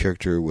the Lewis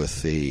character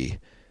with a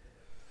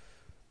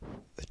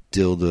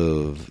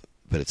dildo,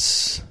 but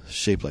it's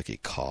shaped like a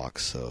cock,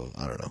 so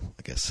I don't know.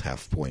 I guess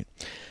half point.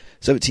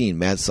 17,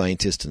 mad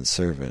scientist and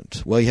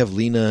servant. Well, you have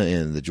Lena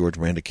and the George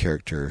Miranda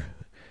character,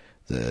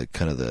 the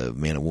kind of the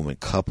man and woman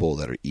couple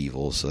that are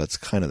evil, so that's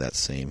kind of that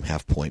same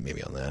half point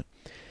maybe on that.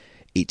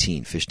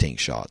 18, fish tank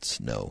shots.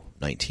 No.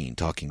 19,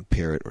 talking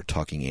parrot or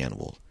talking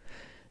animal.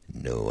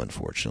 No,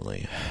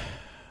 unfortunately.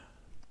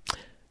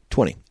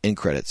 20, end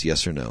credits.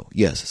 Yes or no?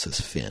 Yes, it says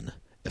Finn.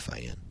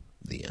 F-I-N.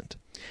 The end.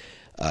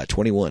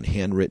 21,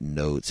 handwritten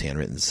notes,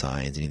 handwritten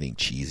signs, anything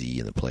cheesy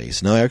in the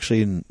place. No, I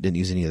actually didn't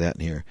use any of that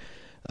in here.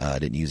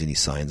 Didn't use any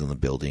signs on the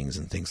buildings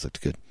and things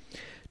looked good.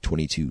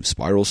 22,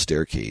 spiral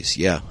staircase.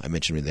 Yeah, I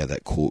mentioned when they have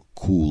that cool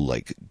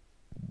like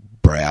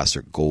brass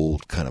or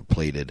gold kind of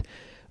plated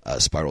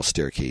spiral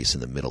staircase in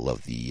the middle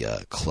of the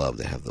club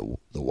that have the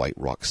white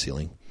rock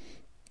ceiling.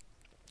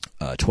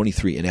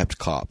 23, inept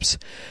cops.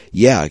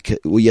 Yeah,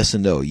 well, yes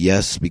and no.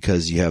 Yes,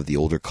 because you have the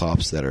older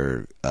cops that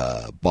are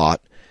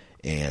bought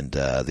and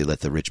they let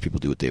the rich people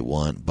do what they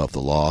want above the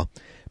law.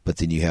 But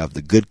then you have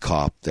the good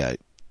cop that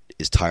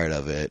is tired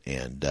of it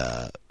and,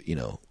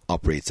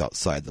 operates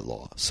outside the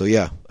law. So,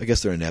 yeah, I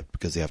guess they're inept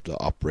because they have to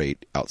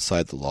operate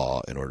outside the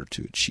law in order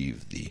to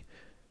achieve the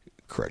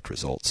correct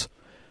results,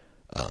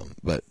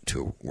 but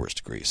to a worse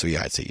degree. So,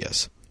 yeah, I'd say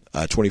yes.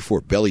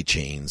 24, belly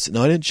chains.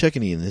 No, I didn't check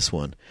any in this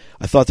one.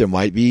 I thought there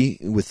might be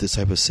with this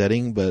type of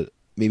setting, but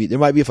maybe there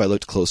might be if I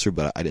looked closer,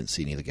 but I didn't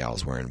see any of the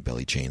gals wearing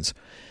belly chains.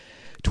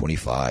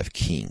 25,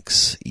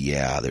 kinks.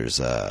 Yeah,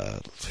 there's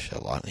a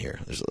lot in here.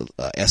 There's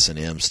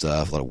S&M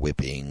stuff, a lot of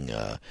whipping,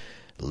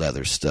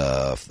 leather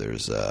stuff.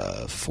 There's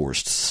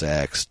forced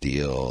sex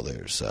deal.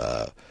 There's,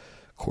 of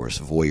course,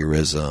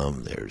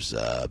 voyeurism. There's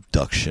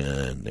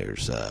abduction.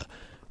 There's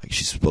like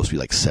she's supposed to be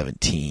like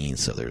 17,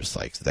 so there's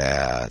like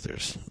that.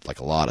 There's like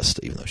a lot of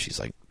stuff, even though she's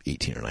like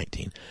 18 or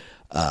 19.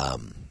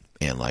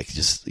 And like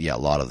just, yeah, a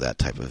lot of that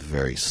type of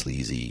very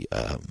sleazy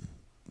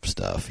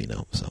stuff,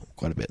 so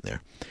quite a bit in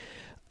there.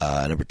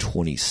 Number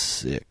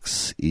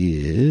 26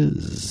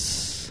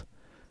 is,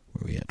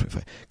 where are we at?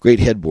 25. Great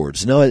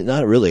headboards. No,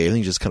 not really.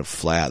 Everything's just kind of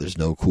flat. There's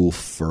no cool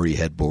furry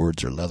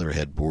headboards or leather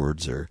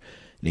headboards or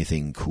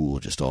anything cool.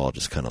 Just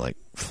kind of like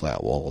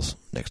flat walls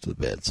next to the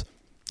beds.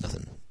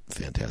 Nothing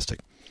fantastic.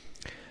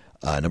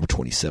 Number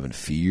 27,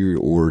 fear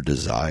or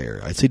desire.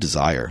 I'd say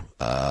desire.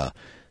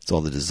 It's all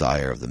the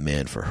desire of the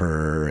men for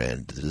her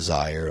and the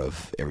desire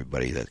of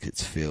everybody that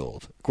gets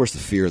filled. Of course, the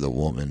fear of the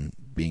woman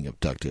being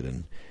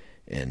abducted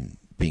and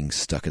being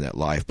stuck in that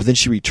life. But then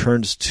she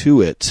returns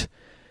to it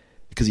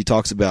because he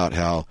talks about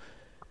how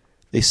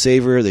they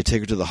save her, they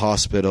take her to the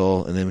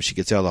hospital, and then when she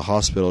gets out of the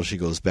hospital, she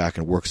goes back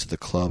and works at the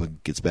club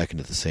and gets back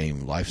into the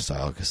same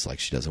lifestyle because like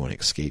she doesn't want to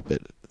escape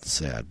it. It's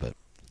sad, but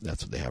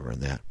that's what they have her in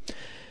that.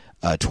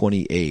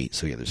 28,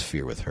 so yeah, there's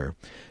fear with her.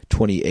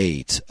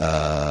 28,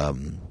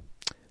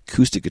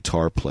 acoustic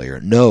guitar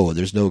player. No,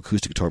 there's no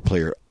acoustic guitar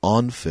player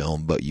on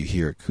film, but you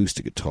hear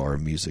acoustic guitar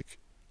music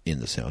in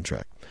the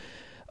soundtrack.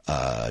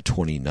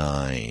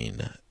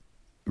 29,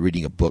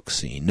 reading a book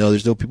scene. No,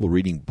 there's no people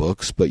reading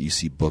books, but you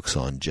see books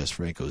on Jess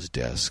Franco's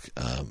desk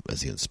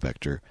as the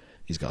inspector.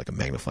 He's got like a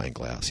magnifying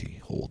glass he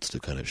holds to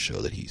kind of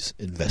show that he's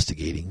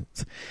investigating.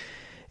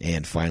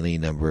 And finally,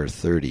 number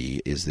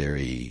 30, is there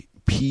a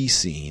pee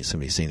scene?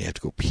 Somebody saying they have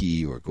to go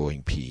pee or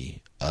going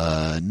pee.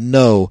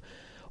 No.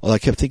 Although I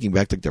kept thinking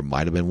back like there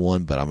might have been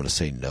one, but I'm going to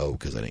say no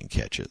because I didn't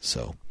catch it.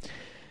 So,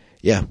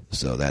 yeah.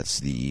 So that's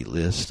the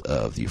list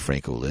of the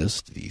Franco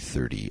list, the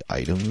 30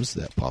 items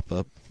that pop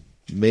up.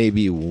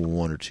 Maybe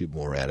one or two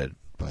more added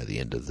by the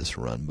end of this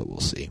run, but we'll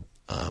see.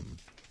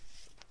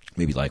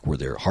 Maybe like were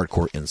there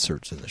hardcore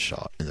inserts in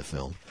the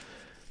film?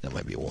 That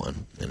might be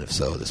one. And if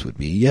so, this would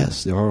be,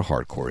 yes, there are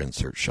hardcore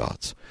insert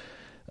shots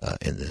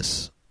in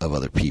this of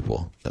other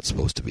people that's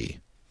supposed to be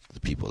the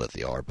people that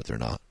they are, but they're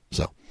not.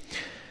 So,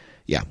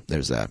 yeah,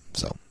 there's that.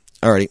 So,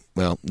 alrighty.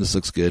 Well, this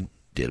looks good.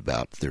 Did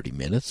about 30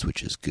 minutes,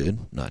 which is good.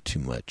 Not too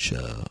much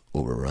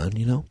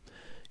overrun,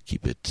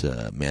 Keep it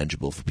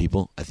manageable for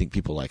people. I think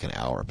people like an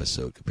hour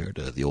episode compared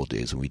to the old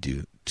days when we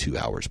do 2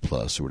 hours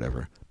plus or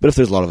whatever. But if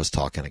there's a lot of us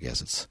talking, I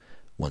guess it's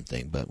one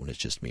thing. But when it's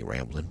just me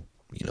rambling,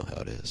 you know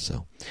how it is.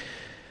 So,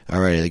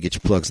 alrighty, they get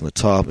your plugs on the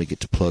top, they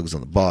get your plugs on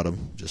the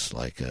bottom, just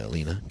like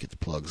Lena. Get the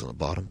plugs on the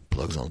bottom,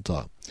 plugs on the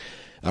top.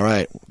 All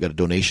right, we've got a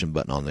donation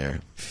button on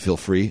there. Feel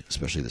free,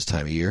 especially this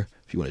time of year.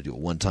 If you want to do a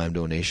one-time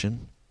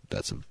donation,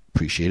 that's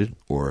appreciated,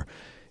 or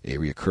a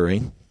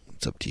reoccurring.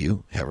 It's up to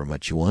you, however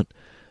much you want.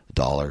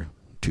 $1,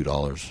 $2,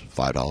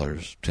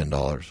 $5,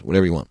 $10,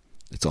 whatever you want.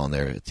 It's on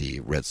there at the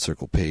red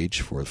circle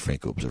page for the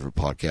Franco Observer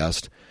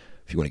podcast.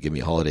 If you want to give me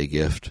a holiday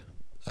gift,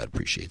 I'd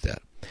appreciate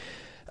that.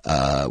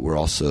 We're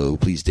also,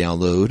 please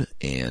download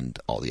and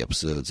all the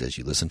episodes as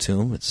you listen to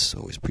them. It's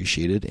always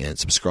appreciated. And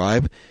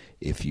subscribe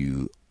if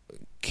you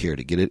care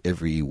to get it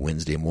every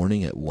Wednesday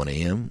morning at 1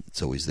 a.m.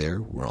 It's always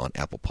there. We're on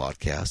Apple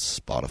Podcasts,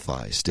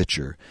 Spotify,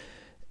 Stitcher,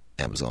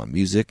 Amazon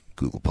Music,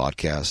 Google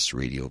Podcasts,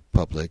 Radio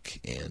Public,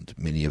 and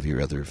many of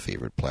your other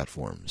favorite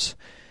platforms.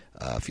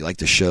 If you like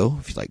the show,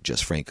 if you like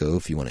Just Franco,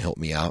 if you want to help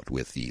me out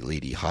with the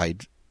Lady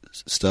Hyde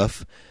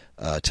stuff,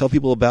 tell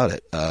people about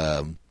it.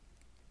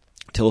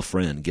 Tell a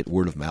friend, get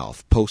word of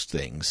mouth, post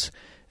things.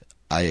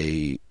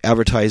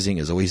 Advertising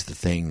is always the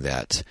thing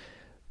that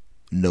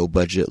no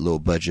budget, low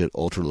budget,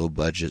 ultra low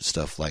budget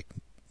stuff like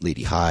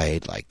Lady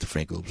Hyde, like the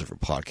Franco Observer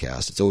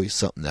podcast. It's always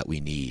something that we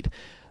need.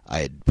 I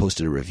had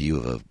posted a review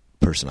of a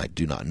person I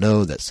do not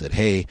know that said,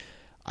 hey,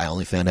 I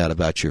only found out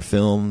about your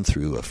film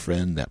through a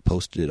friend that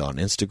posted it on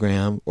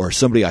Instagram, or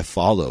somebody I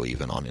follow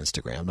even on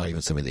Instagram, not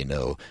even somebody they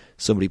know.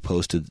 Somebody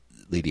posted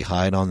Lady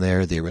Hyde on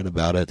there. They read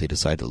about it. They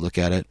decided to look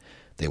at it.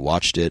 They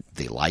watched it.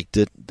 They liked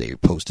it. They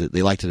posted.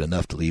 They liked it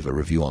enough to leave a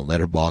review on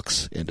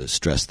Letterboxd and to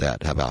stress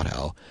that about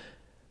how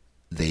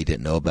they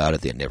didn't know about it.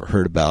 They had never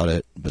heard about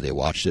it, but they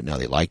watched it. Now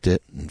they liked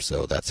it, and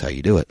so that's how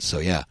you do it. So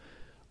yeah,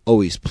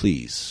 always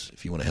please,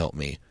 if you want to help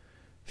me,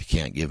 if you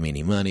can't give me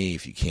any money,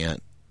 if you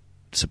can't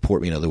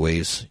support me in other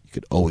ways, you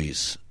could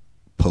always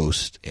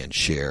post and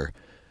share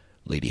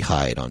Lady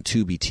Hyde on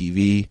Tubi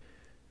TV,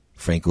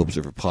 Franco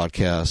Observer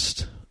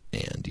podcast,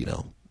 and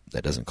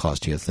that doesn't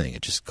cost you a thing.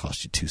 It just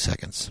costs you 2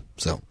 seconds.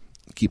 So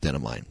keep that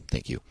in mind.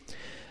 Thank you.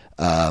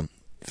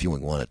 If you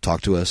want to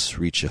talk to us,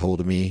 reach a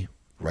hold of me,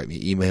 write me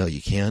an email,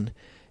 you can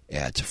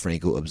at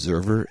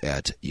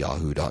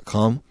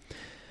francoobserver@yahoo.com.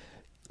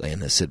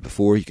 And as said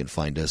before, you can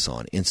find us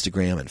on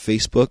Instagram and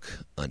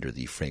Facebook under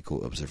the Franco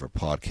Observer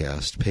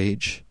podcast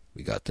page.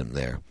 We got them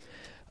there.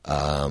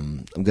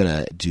 I'm going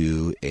to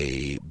do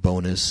a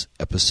bonus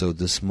episode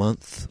this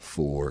month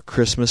for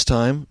Christmas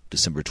time,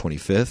 December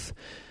 25th.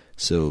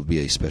 So it'll be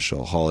a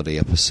special holiday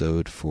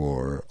episode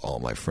for all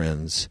my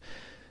friends.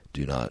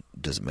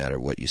 Doesn't matter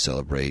what you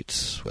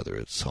celebrate, whether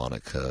it's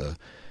Hanukkah,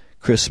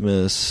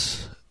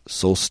 Christmas,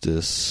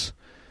 solstice,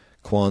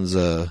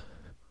 Kwanzaa,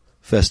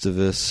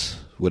 Festivus,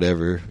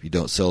 whatever. If you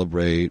don't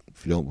celebrate,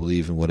 if you don't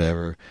believe in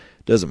whatever,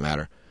 doesn't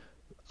matter.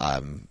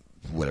 I'm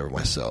whatever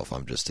myself.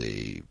 I'm just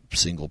a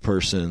single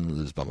person,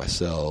 lives by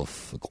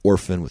myself,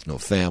 orphan with no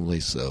family,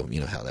 so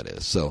you know how that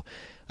is. So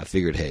I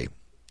figured, hey,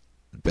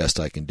 the best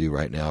I can do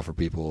right now for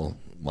people,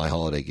 my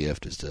holiday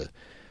gift is to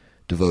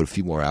devote a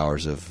few more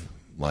hours of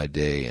my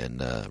day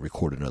and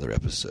record another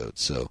episode.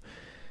 So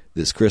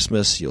this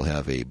Christmas, you'll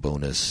have a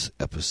bonus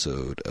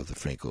episode of the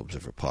Franco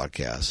Observer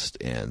podcast,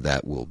 and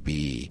that will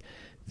be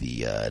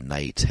the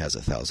Night Has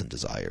 1,000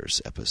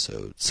 Desires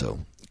episode. So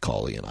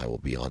Collie and I will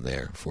be on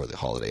there for the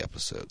holiday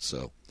episode.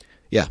 So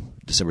yeah,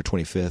 December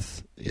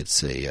 25th,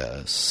 it's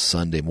a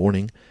Sunday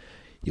morning.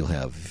 You'll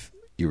have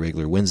your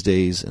regular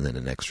Wednesdays and then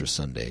an extra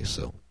Sunday.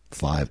 So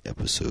 5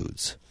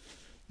 episodes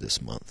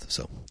this month.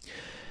 So,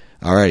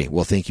 alrighty.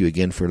 Well, thank you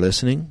again for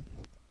listening.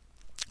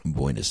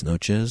 Buenas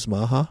noches,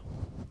 maha.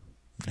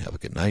 Have a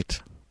good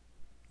night.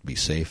 Be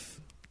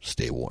safe.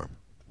 Stay warm.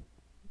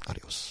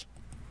 Adios.